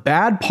 And the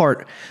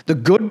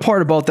good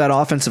part about that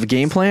offensive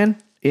game plan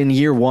in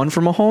year 1 for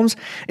Mahomes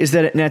is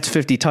that it nets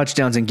 50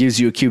 touchdowns and gives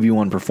you a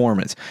QB1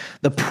 performance.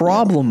 The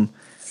problem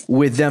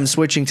with them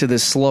switching to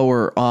this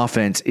slower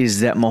offense is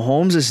that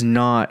Mahomes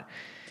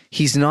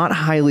he's not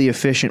highly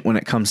efficient when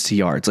it comes to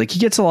yards. Like he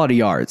gets a lot of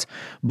yards,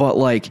 but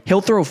like he'll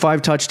throw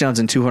 5 touchdowns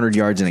and 200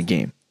 yards in a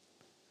game.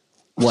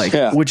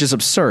 Which is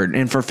absurd.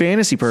 And for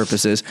fantasy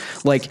purposes,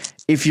 like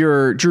if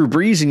you're Drew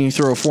Brees and you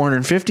throw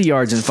 450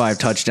 yards and 5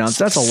 touchdowns,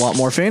 that's a lot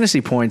more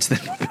fantasy points than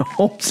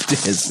Mahomes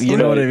does. You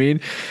know what I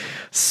mean?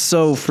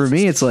 So for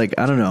me, it's like,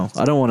 I don't know.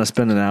 I don't want to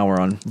spend an hour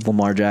on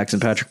Lamar Jackson,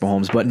 Patrick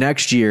Mahomes, but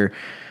next year,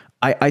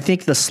 I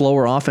think the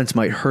slower offense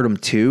might hurt him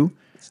too.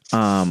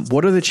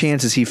 What are the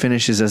chances he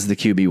finishes as the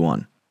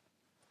QB1?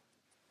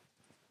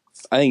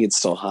 I think it's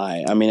still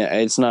high. I mean,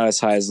 it's not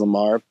as high as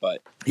Lamar,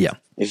 but yeah.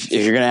 If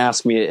you're going to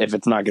ask me if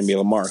it's not going to be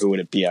Lamar, who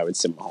would it be? I would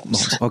say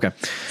Mahomes. Okay.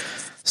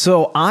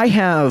 So I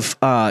have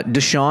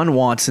Deshaun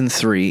Watson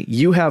 3.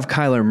 You have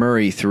Kyler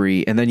Murray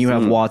 3, and then you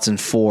have Watson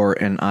 4,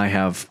 and I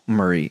have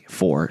Murray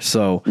 4.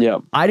 So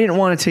I didn't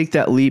want to take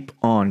that leap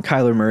on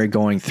Kyler Murray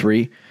going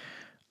 3.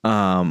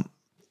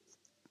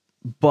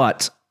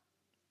 But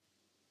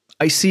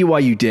I see why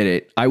you did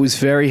it. I was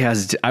very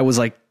hesitant. I was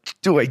like,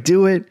 do I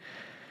do it?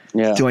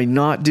 Yeah. Do I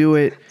not do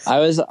it? I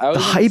was the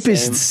hype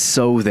is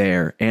so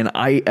there, and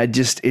I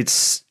just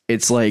it's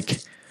like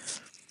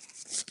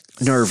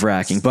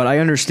nerve-wracking, but I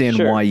understand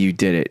why you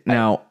did it.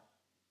 Now,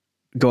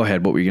 go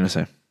ahead. What were you going to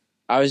say?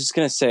 I was just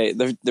going to say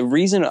the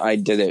reason I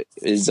did it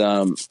is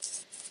I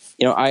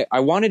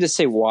wanted to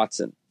say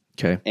Watson.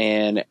 Okay.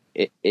 And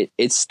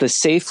it's the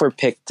safer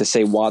pick to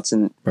say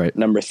Watson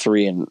number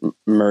 3 and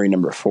Murray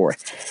number 4.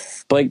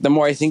 But like the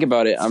more I think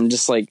about it, I'm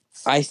just like,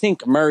 I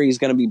think Murray is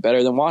going to be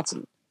better than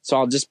Watson. So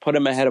I'll just put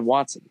him ahead of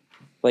Watson.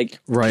 Like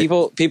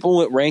people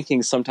with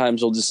rankings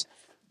sometimes will just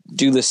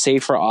do the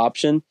safer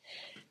option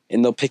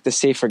and they'll pick the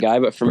safer guy.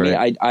 But for me,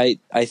 I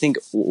think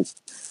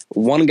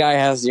one guy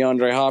has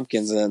DeAndre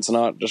Hopkins and it's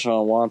not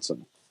Deshaun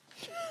Watson.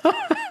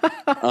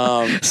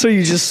 So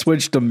you just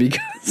switched them because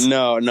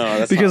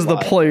that's because the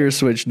player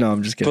switched. No,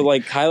 I'm just kidding. But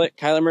like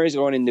Kyler Murray's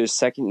going into his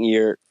second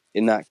year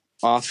in that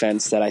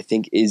offense that I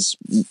think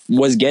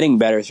was getting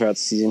better throughout the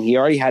season. He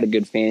already had a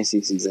good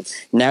fantasy season.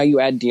 Now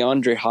you add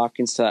DeAndre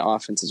Hopkins to that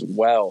offense as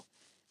well.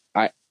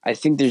 I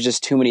think there's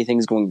just too many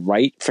things going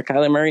right for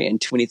Kyler Murray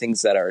and too many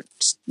things that are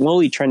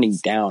slowly trending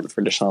down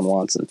for Deshaun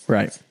Watson.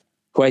 Right.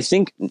 Who I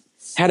think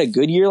had a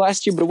good year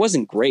last year, but it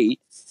wasn't great.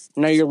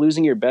 Now you're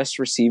losing your best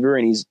receiver,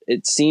 and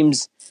it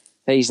seems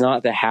that he's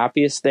not the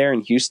happiest there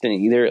in Houston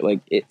either. Like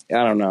I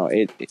don't know.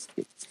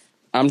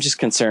 I'm just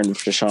concerned with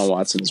Deshaun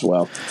Watson as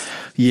well.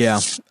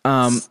 Yeah.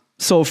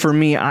 So for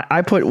me,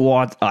 I put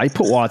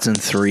Watson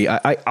 3.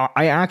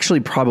 I actually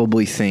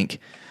probably think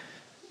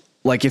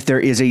like if there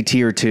is a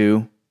tier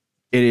 2,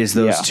 it is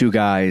those two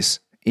guys,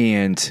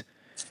 and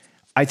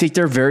I think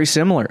they're very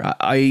similar.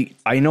 I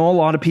know a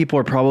lot of people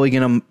are probably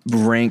going to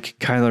rank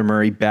Kyler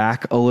Murray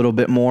back a little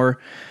bit more.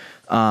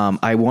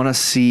 I want to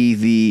see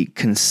the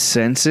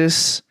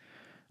consensus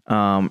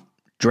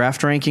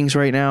draft rankings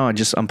right now.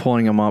 I'm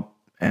pulling them up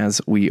as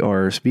we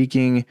are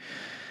speaking.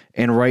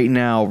 And right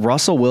now,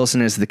 Russell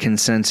Wilson is the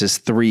consensus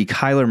 3.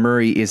 Kyler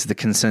Murray is the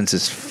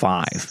consensus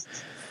 5.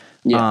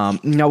 Yeah.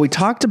 Now, we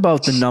talked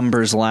about the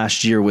numbers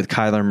last year with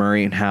Kyler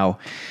Murray and how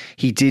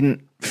he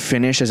didn't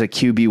finish as a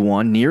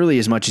QB1 nearly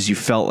as much as you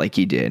felt like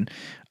he did.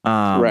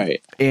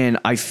 Right. And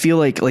I feel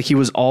like he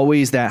was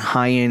always that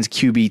high-end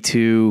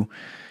QB2,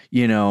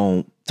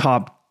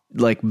 top,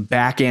 like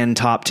back-end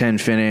top 10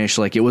 finish.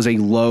 Like it was a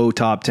low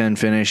top 10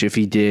 finish if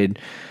he did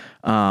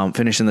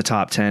finish in the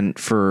top 10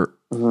 for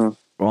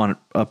on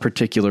a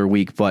particular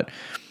week. But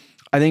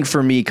I think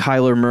for me,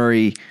 Kyler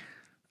Murray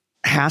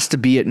has to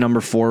be at number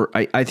 4.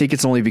 I think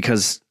it's only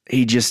because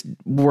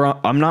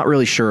I'm not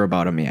really sure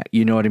about him yet.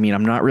 You know what I mean?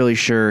 I'm not really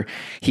sure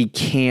he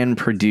can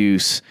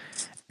produce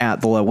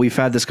at the level. We've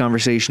had this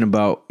conversation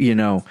about,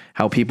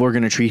 how people are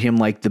going to treat him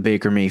like the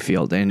Baker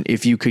Mayfield. And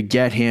if you could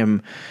get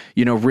him,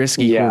 risk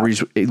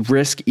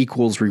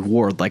equals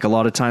reward. Like a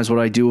lot of times what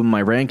I do in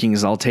my rankings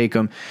is I'll take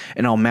them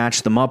and I'll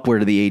match them up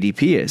where the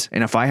ADP is.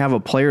 And if I have a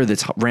player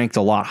that's ranked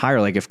a lot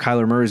higher, like if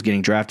Kyler Murray is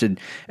getting drafted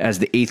as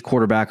the 8th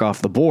quarterback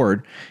off the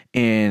board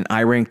and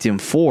I ranked him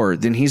 4,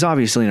 then he's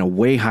obviously in a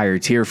way higher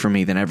tier for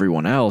me than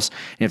everyone else.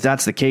 And if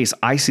that's the case,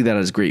 I see that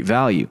as great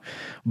value.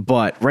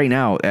 But right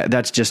now,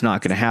 that's just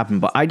not going to happen.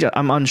 But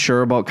I'm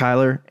unsure about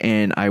Kyler,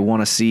 and I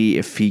want to see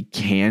if he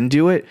can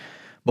do it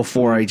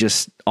before I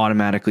just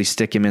automatically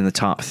stick him in the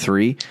top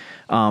 3.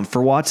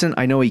 For Watson,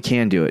 I know he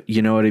can do it.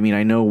 You know what I mean?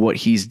 I know what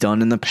he's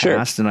done in the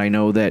past, and I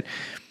know that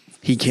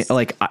he can.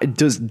 Like,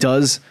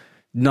 does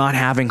not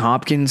having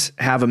Hopkins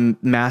have a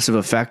massive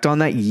effect on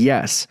that?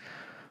 Yes,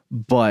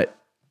 but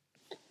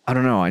I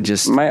don't know.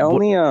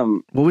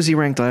 What was he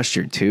ranked last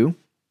year? 2?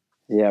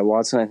 Yeah,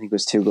 Watson I think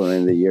was 2 going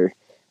into the year.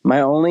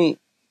 My only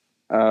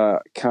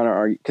counter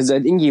argument, because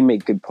I think you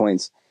make good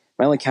points.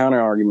 My only counter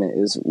argument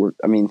is,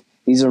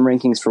 these are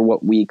rankings for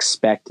what we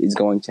expect is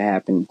going to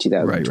happen in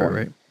 2020.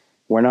 Right.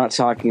 We're not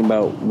talking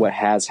about what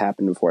has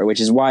happened before,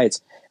 which is why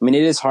it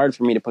is hard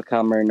for me to put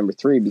Kyler Murray number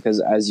 3 because,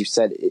 as you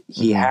said,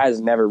 he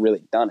has never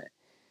really done it.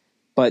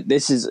 But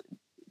this is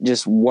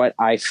just what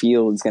I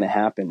feel is going to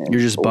happen.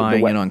 You're just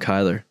buying in on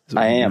Kyler.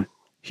 I am.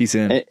 He's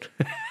in.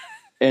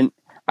 And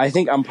I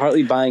think I'm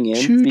partly buying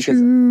in because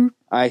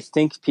I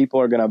think people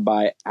are going to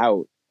buy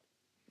out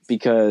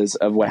because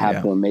of what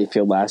happened with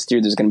Mayfield last year.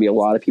 There's going to be a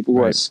lot of people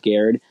who are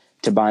scared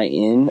to buy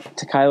in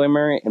to Kyler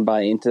Murray and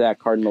buy into that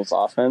Cardinals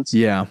offense.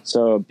 Yeah.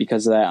 So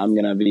because of that, I'm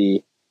going to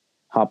be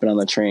hopping on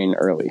the train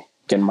early,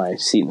 getting my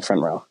seat in the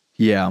front row.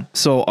 Yeah.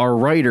 So our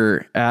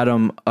writer,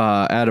 Adam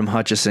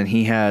Hutchison,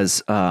 he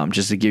has,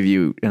 just to give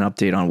you an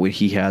update on what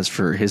he has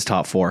for his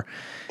top 4.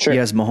 Sure. He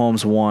has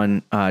Mahomes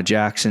 1,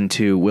 Jackson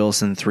 2,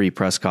 Wilson 3,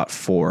 Prescott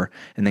 4,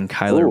 and then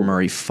Kyler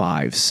Murray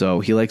 5.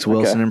 So he likes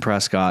Wilson and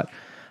Prescott.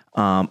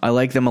 I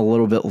like them a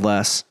little bit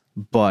less,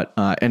 but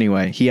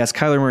anyway, he has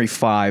Kyler Murray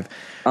 5.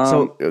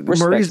 So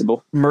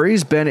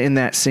Murray's been in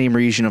that same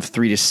region of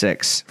 3 to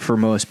 6 for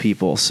most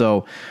people.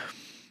 So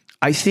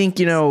I think,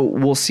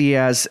 we'll see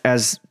as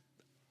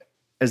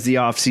the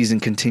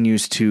offseason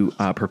continues to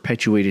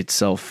perpetuate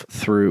itself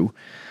through,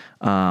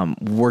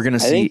 we're going to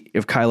see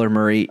if Kyler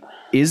Murray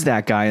is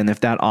that guy and if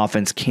that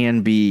offense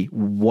can be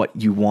what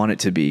you want it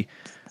to be.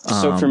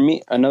 So for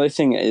me, another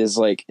thing is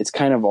like it's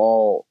kind of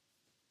all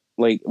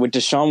like with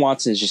Deshaun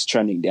Watson is just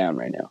trending down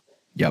right now.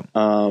 Yep.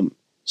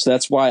 So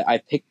that's why I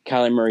picked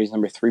Kyler Murray as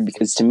number 3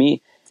 because to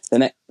me,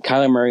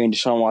 Kyler Murray and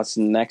Deshaun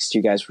Watson, the next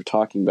 2 guys we're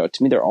talking about,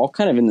 to me they're all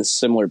kind of in the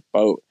similar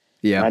boat.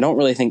 Yeah. And I don't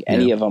really think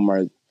any of them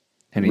are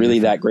really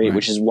that great,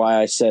 which is why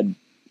I said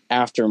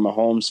after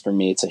Mahomes for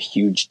me, it's a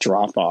huge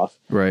drop off.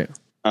 Right.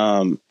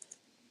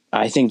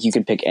 I think you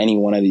could pick any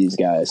one of these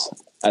guys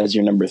as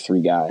your number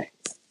 3 guy.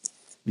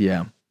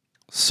 Yeah.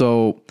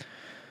 So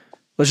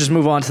let's just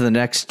move on to the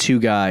next 2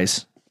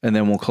 guys, and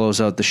then we'll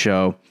close out the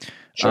show.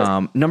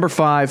 Sure. Number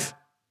 5,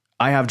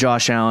 I have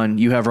Josh Allen.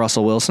 You have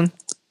Russell Wilson.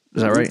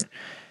 Is that right?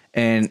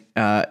 And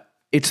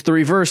it's the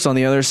reverse on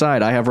the other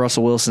side. I have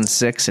Russell Wilson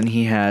 6, and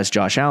he has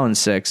Josh Allen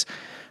 6.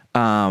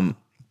 I'll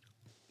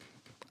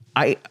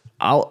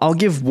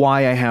give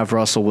why I have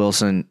Russell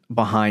Wilson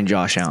behind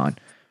Josh Allen.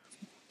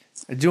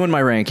 Doing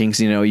my rankings,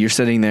 you're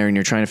sitting there and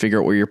you're trying to figure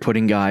out where you're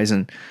putting guys,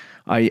 and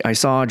I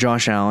saw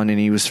Josh Allen and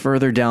he was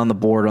further down the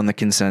board on the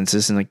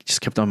consensus and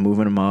just kept on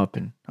moving him up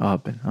and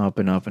up and up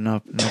and up and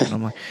up and up. And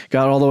I'm like,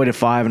 got all the way to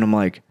 5 and I'm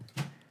like,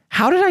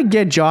 how did I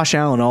get Josh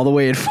Allen all the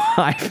way at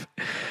 5?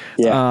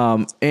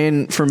 Yeah.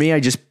 And for me,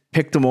 I just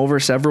picked him over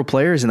several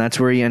players and that's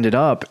where he ended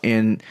up.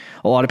 And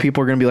a lot of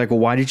people are going to be like, well,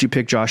 why did you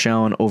pick Josh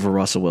Allen over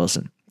Russell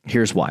Wilson?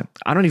 Here's why.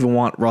 I don't even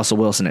want Russell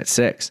Wilson at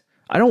 6.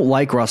 I don't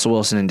like Russell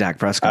Wilson and Dak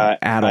Prescott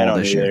at all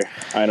this year.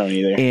 I don't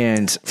either.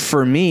 And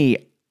for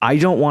me, I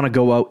don't want to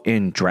go out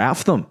and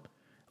draft them.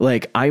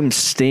 Like, I'm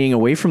staying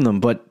away from them,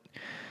 but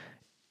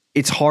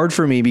it's hard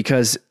for me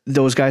because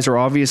those guys are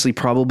obviously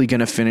probably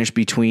going to finish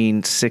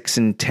between 6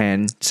 and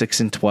 10, 6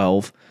 and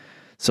 12.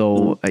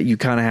 So you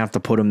kind of have to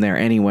put them there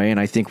anyway.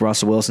 And I think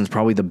Russell Wilson's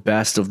probably the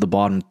best of the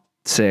bottom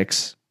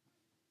 6.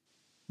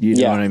 You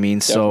know what I mean?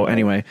 Definitely. So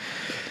anyway,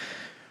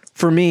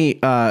 for me,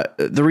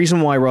 the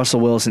reason why Russell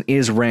Wilson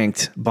is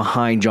ranked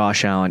behind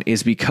Josh Allen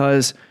is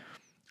because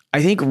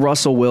I think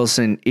Russell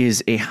Wilson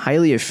is a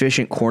highly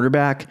efficient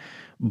quarterback,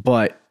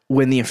 but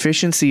when the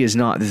efficiency is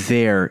not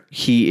there,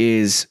 he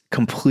is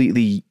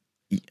completely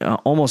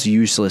almost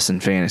useless in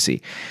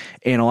fantasy.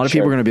 And a lot of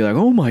people are going to be like,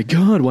 oh my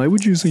God, why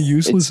would you say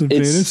useless in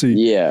fantasy?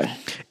 Yeah.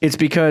 It's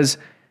because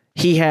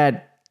he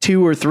had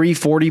 2 or 3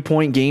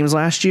 40-point games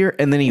last year,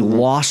 and then he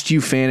lost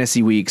you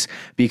fantasy weeks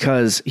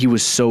because he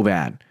was so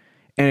bad.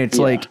 And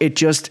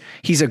it's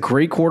he's a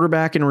great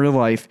quarterback in real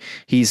life.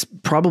 He's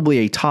probably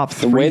a top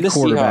 3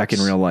 quarterback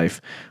in real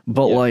life.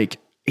 But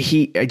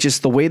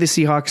the way the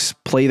Seahawks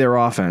play their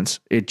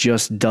offense, it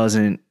just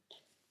doesn't.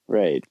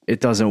 Right. It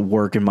doesn't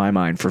work in my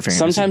mind for fantasy.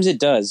 Sometimes it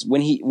does.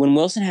 When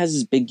Wilson has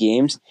his big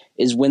games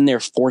is when they're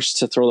forced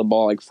to throw the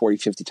ball like 40,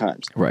 50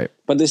 times. Right.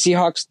 But the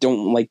Seahawks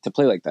don't like to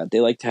play like that. They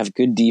like to have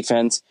good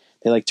defense.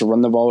 They like to run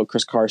the ball with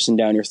Chris Carson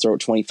down your throat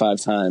 25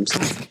 times.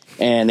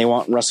 And they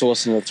want Russell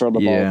Wilson to throw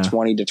the ball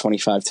 20 to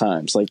 25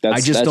 times. Like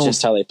that's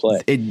just how they play.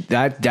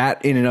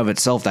 That in and of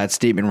itself, that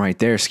statement right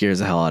there scares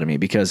the hell out of me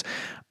because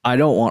I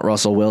don't want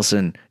Russell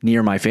Wilson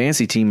near my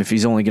fantasy team if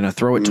he's only going to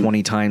throw it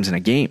 20 times in a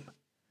game.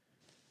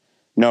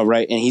 No,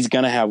 right. And he's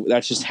going to have,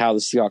 that's just how the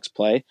Seahawks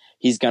play.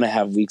 He's going to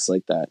have weeks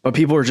like that. But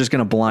people are just going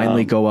to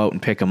blindly go out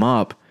and pick him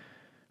up,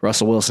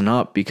 Russell Wilson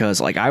up,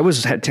 because like I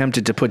was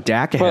tempted to put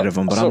Dak ahead of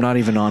him, but I'm not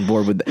even on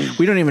board with that.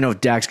 We don't even know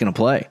if Dak's going to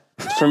play.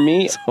 For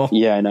me,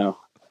 yeah, I know.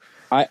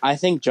 I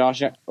think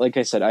like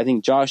I said, I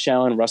think Josh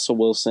Allen, Russell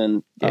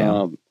Wilson,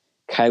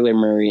 Kyler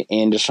Murray,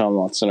 and Deshaun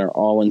Watson are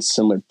all in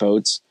similar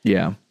boats.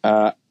 Yeah.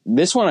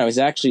 This one, I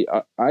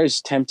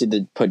was tempted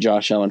to put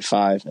Josh Allen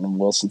 5 and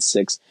Wilson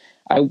 6.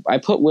 I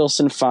put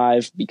Wilson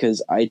 5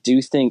 because I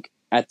do think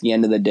at the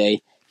end of the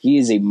day, he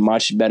is a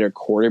much better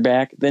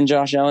quarterback than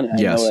Josh Allen.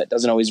 I know that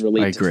doesn't always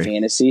relate to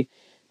fantasy,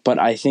 but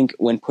I think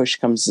when push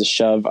comes to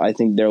shove, I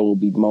think there will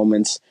be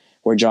moments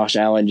where Josh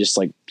Allen just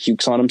like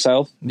pukes on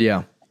himself.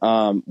 Yeah.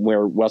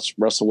 Where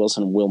Russell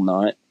Wilson will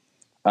not.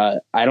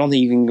 I don't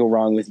think you can go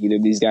wrong with either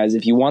of these guys.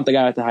 If you want the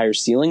guy with the higher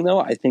ceiling, though,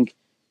 I think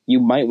you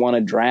might want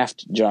to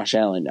draft Josh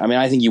Allen. I mean,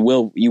 I think you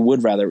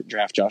would rather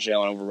draft Josh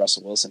Allen over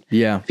Russell Wilson.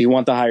 Yeah. If you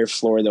want the higher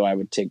floor, though, I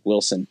would take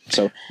Wilson.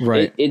 So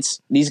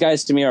it's these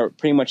guys to me are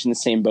pretty much in the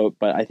same boat,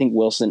 but I think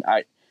Wilson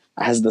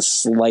has the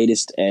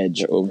slightest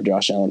edge over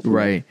Josh Allen.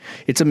 Right.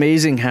 It's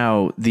amazing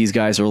how these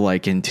guys are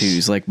like in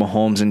twos, like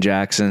Mahomes and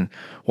Jackson,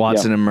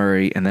 Watson and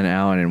Murray, and then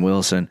Allen and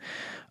Wilson.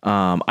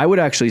 I would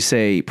actually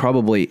say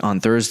probably on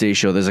Thursday's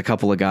show, there's a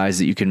couple of guys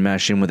that you can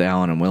mesh in with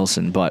Allen and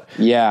Wilson, but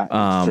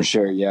for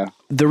sure. Yeah.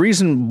 The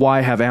reason why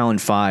I have Allen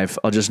 5,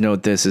 I'll just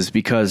note this, is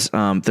because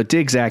the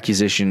Diggs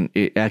acquisition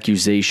is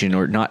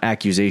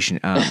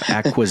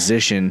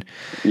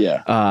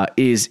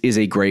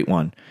a great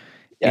one.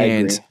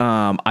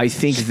 I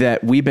think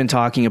that we've been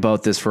talking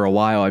about this for a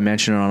while. I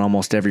mentioned it on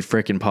almost every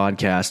freaking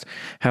podcast,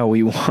 how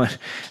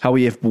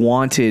we have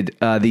wanted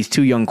these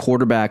 2 young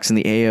quarterbacks in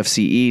the AFC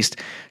East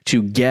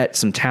to get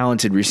some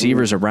talented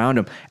receivers around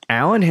him.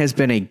 Allen has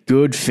been a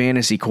good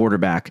fantasy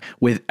quarterback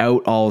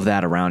without all of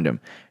that around him.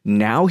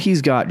 Now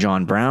he's got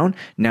John Brown.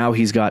 Now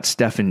he's got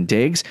Stefan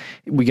Diggs.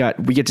 We get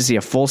to see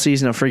a full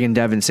season of friggin'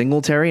 Devin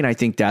Singletary, and I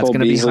think that's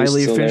going to be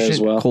highly efficient.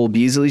 Well. Cole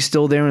Beasley's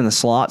still there in the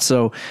slot,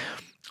 so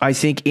I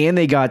think, and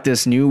they got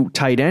this new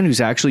tight end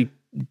who's actually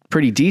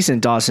pretty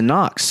decent, Dawson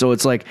Knox. So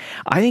it's like,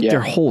 I think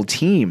their whole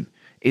team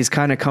is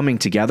kind of coming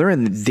together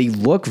and they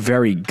look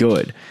very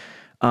good.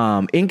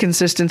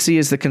 Inconsistency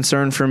is the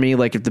concern for me.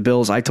 Like if the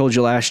Bills, I told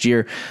you last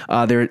year,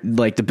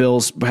 the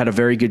Bills had a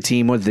very good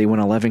team. They won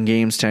 11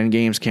 games, 10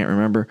 games, can't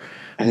remember.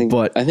 I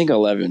think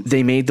 11.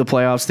 They made the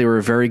playoffs. They were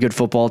a very good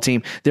football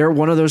team. They're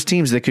one of those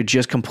teams that could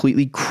just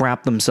completely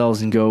crap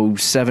themselves and go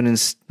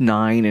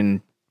 7-9 and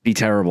be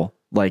terrible.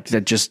 Like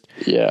that just,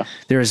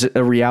 there's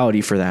a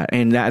reality for that.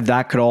 And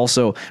that could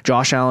also,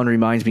 Josh Allen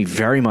reminds me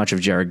very much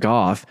of Jared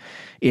Goff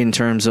in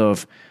terms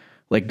of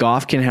like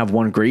Goff can have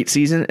one great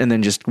season and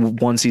then just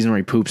one season where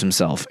he poops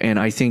himself. And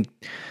I think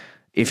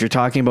if you're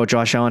talking about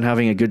Josh Allen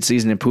having a good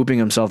season and pooping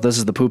himself, this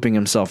is the pooping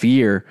himself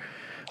year.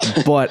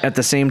 But at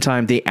the same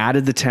time, they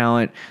added the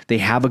talent. They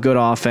have a good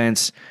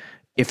offense.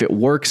 If it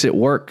works, it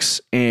works.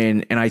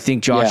 And I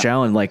think Josh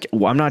Allen, like,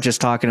 I'm not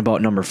just talking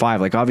about number 5.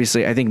 Like,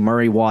 obviously, I think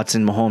Murray,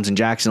 Watson, Mahomes, and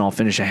Jackson all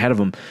finish ahead of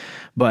him.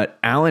 But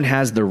Allen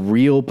has the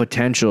real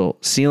potential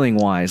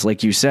ceiling-wise.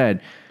 Like you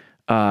said,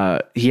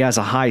 he has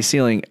a high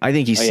ceiling. I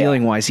think he's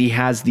ceiling-wise. He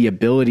has the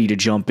ability to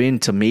jump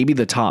into maybe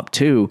the top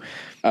 2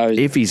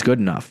 if he's good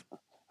enough.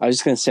 I was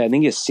just going to say, I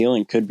think his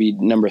ceiling could be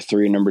number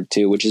 3 or number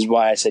 2, which is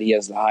why I said he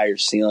has the higher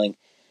ceiling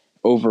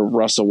over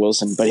Russell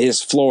Wilson. But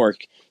his floor,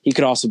 he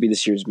could also be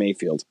this year's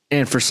Mayfield.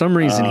 And for some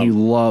reason, he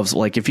loves,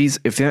 like if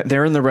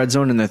they're in the red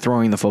zone and they're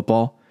throwing the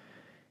football,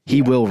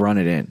 he will run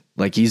it in.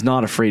 Like he's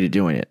not afraid of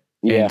doing it.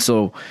 Yeah. And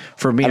so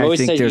for me, I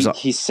think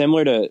he's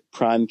similar to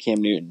prime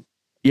Cam Newton.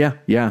 Yeah.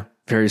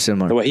 Very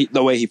similar.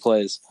 The way he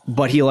plays.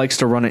 But he likes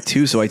to run it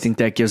too, so I think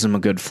that gives him a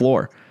good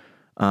floor.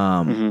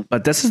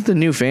 But this is the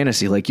new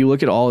fantasy. Like you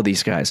look at all of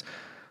these guys.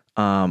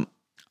 All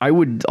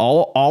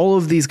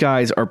of these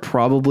guys are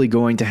probably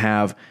going to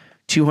have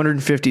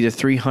 250 to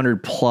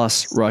 300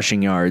 plus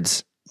rushing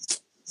yards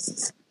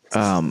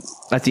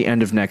at the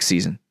end of next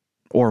season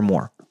or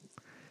more.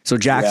 So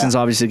Jackson's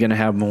obviously going to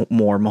have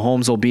more.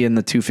 Mahomes will be in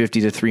the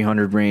 250 to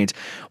 300 range.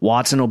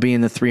 Watson will be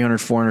in the 300,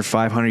 400,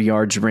 500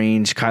 yards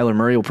range. Kyler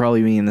Murray will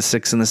probably be in the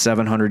 600 and the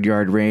 700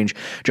 yard range.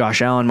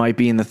 Josh Allen might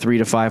be in the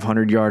 300 to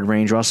 500 yard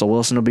range. Russell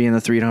Wilson will be in the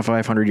 300 to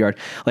 500 yard.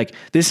 Like,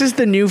 this is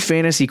the new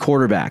fantasy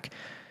quarterback.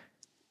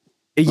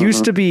 It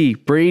used to be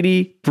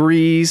Brady,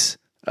 Breeze,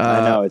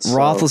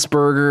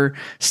 Roethlisberger,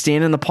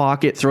 stand in the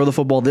pocket, throw the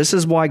football. This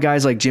is why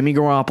guys like Jimmy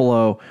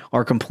Garoppolo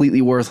are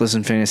completely worthless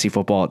in fantasy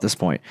football at this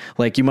point.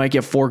 Like, you might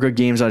get 4 good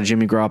games out of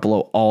Jimmy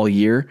Garoppolo all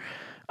year.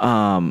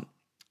 And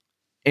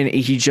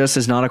he just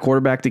is not a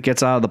quarterback that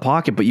gets out of the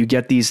pocket, but you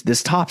get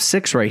this top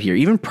 6 right here.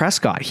 Even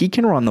Prescott, he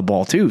can run the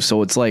ball too.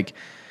 So it's like,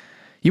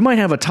 you might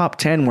have a top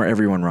 10 where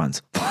everyone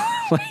runs.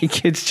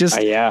 Like, it's just,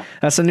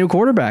 that's a new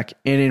quarterback.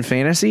 And in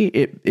fantasy,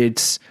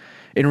 it's,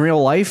 in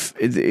real life,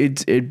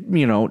 it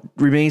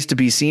remains to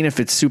be seen if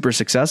it's super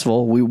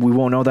successful. We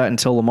won't know that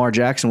until Lamar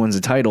Jackson wins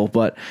the title.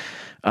 But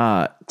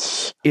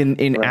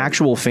in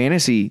actual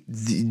fantasy,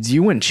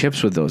 you win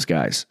chips with those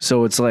guys.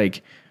 So it's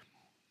like,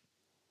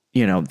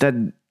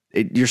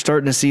 you're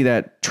starting to see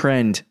that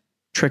trend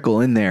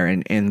trickle in there,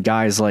 and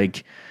guys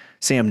like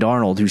Sam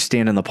Darnold, who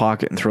stand in the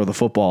pocket and throw the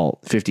football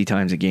 50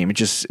 times a game.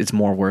 It's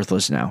more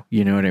worthless now.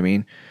 You know what I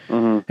mean?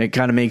 Mm-hmm. It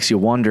kind of makes you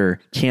wonder,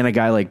 can a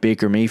guy like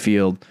Baker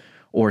Mayfield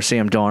or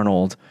Sam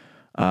Darnold,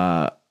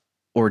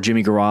 or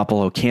Jimmy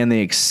Garoppolo, can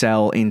they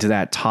excel into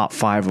that top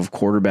 5 of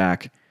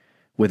quarterback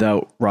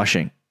without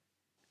rushing?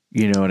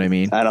 You know what I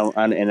mean? I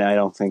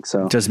don't think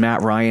so. Does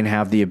Matt Ryan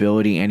have the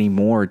ability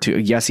anymore to?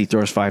 Yes, he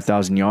throws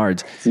 5,000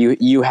 yards.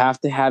 You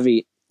have to have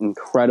an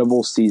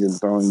incredible season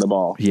throwing the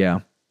ball. Yeah,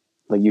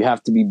 like, you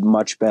have to be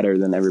much better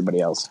than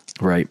everybody else.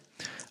 Right.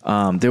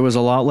 There was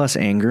a lot less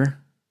anger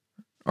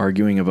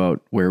arguing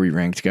about where we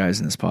ranked guys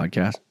in this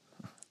podcast.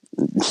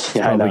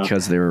 Probably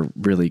because they were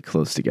really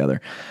close together.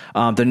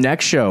 The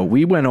next show,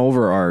 we went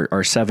over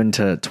our 7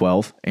 to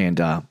 12, and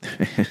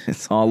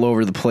it's all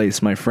over the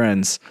place, my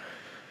friends.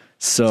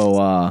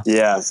 So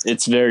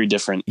it's very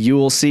different. You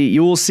will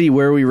see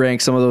where we rank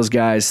some of those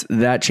guys.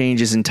 That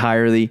changes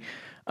entirely.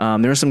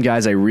 There are some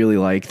guys I really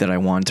like that I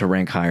want to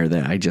rank higher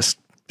that I just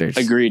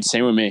agreed.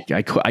 Same with me.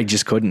 I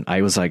just couldn't.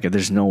 I was like,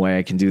 there's no way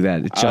I can do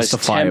that. It's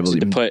justifiable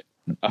to put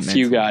a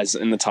few guys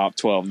in the top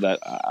 12 that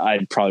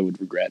I probably would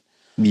regret.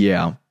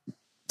 Yeah.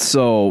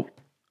 So,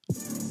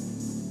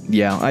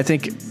 I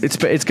think it's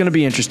going to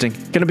be interesting.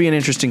 Going to be an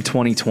interesting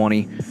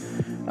 2020.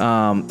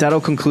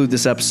 That'll conclude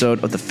this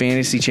episode of the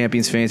Fantasy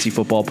Champions Fantasy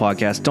Football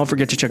Podcast. Don't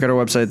forget to check out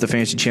our website at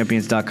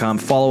thefantasychampions.com.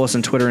 Follow us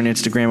on Twitter and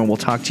Instagram, and we'll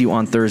talk to you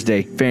on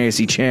Thursday.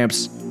 Fantasy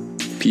Champs.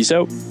 Peace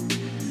out.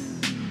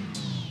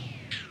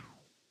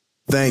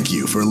 Thank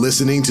you for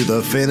listening to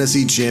the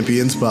Fantasy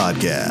Champions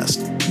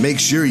Podcast. Make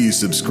sure you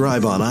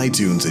subscribe on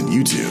iTunes and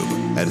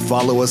YouTube, and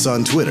follow us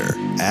on Twitter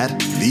at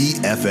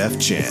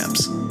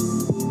TheFFChamps.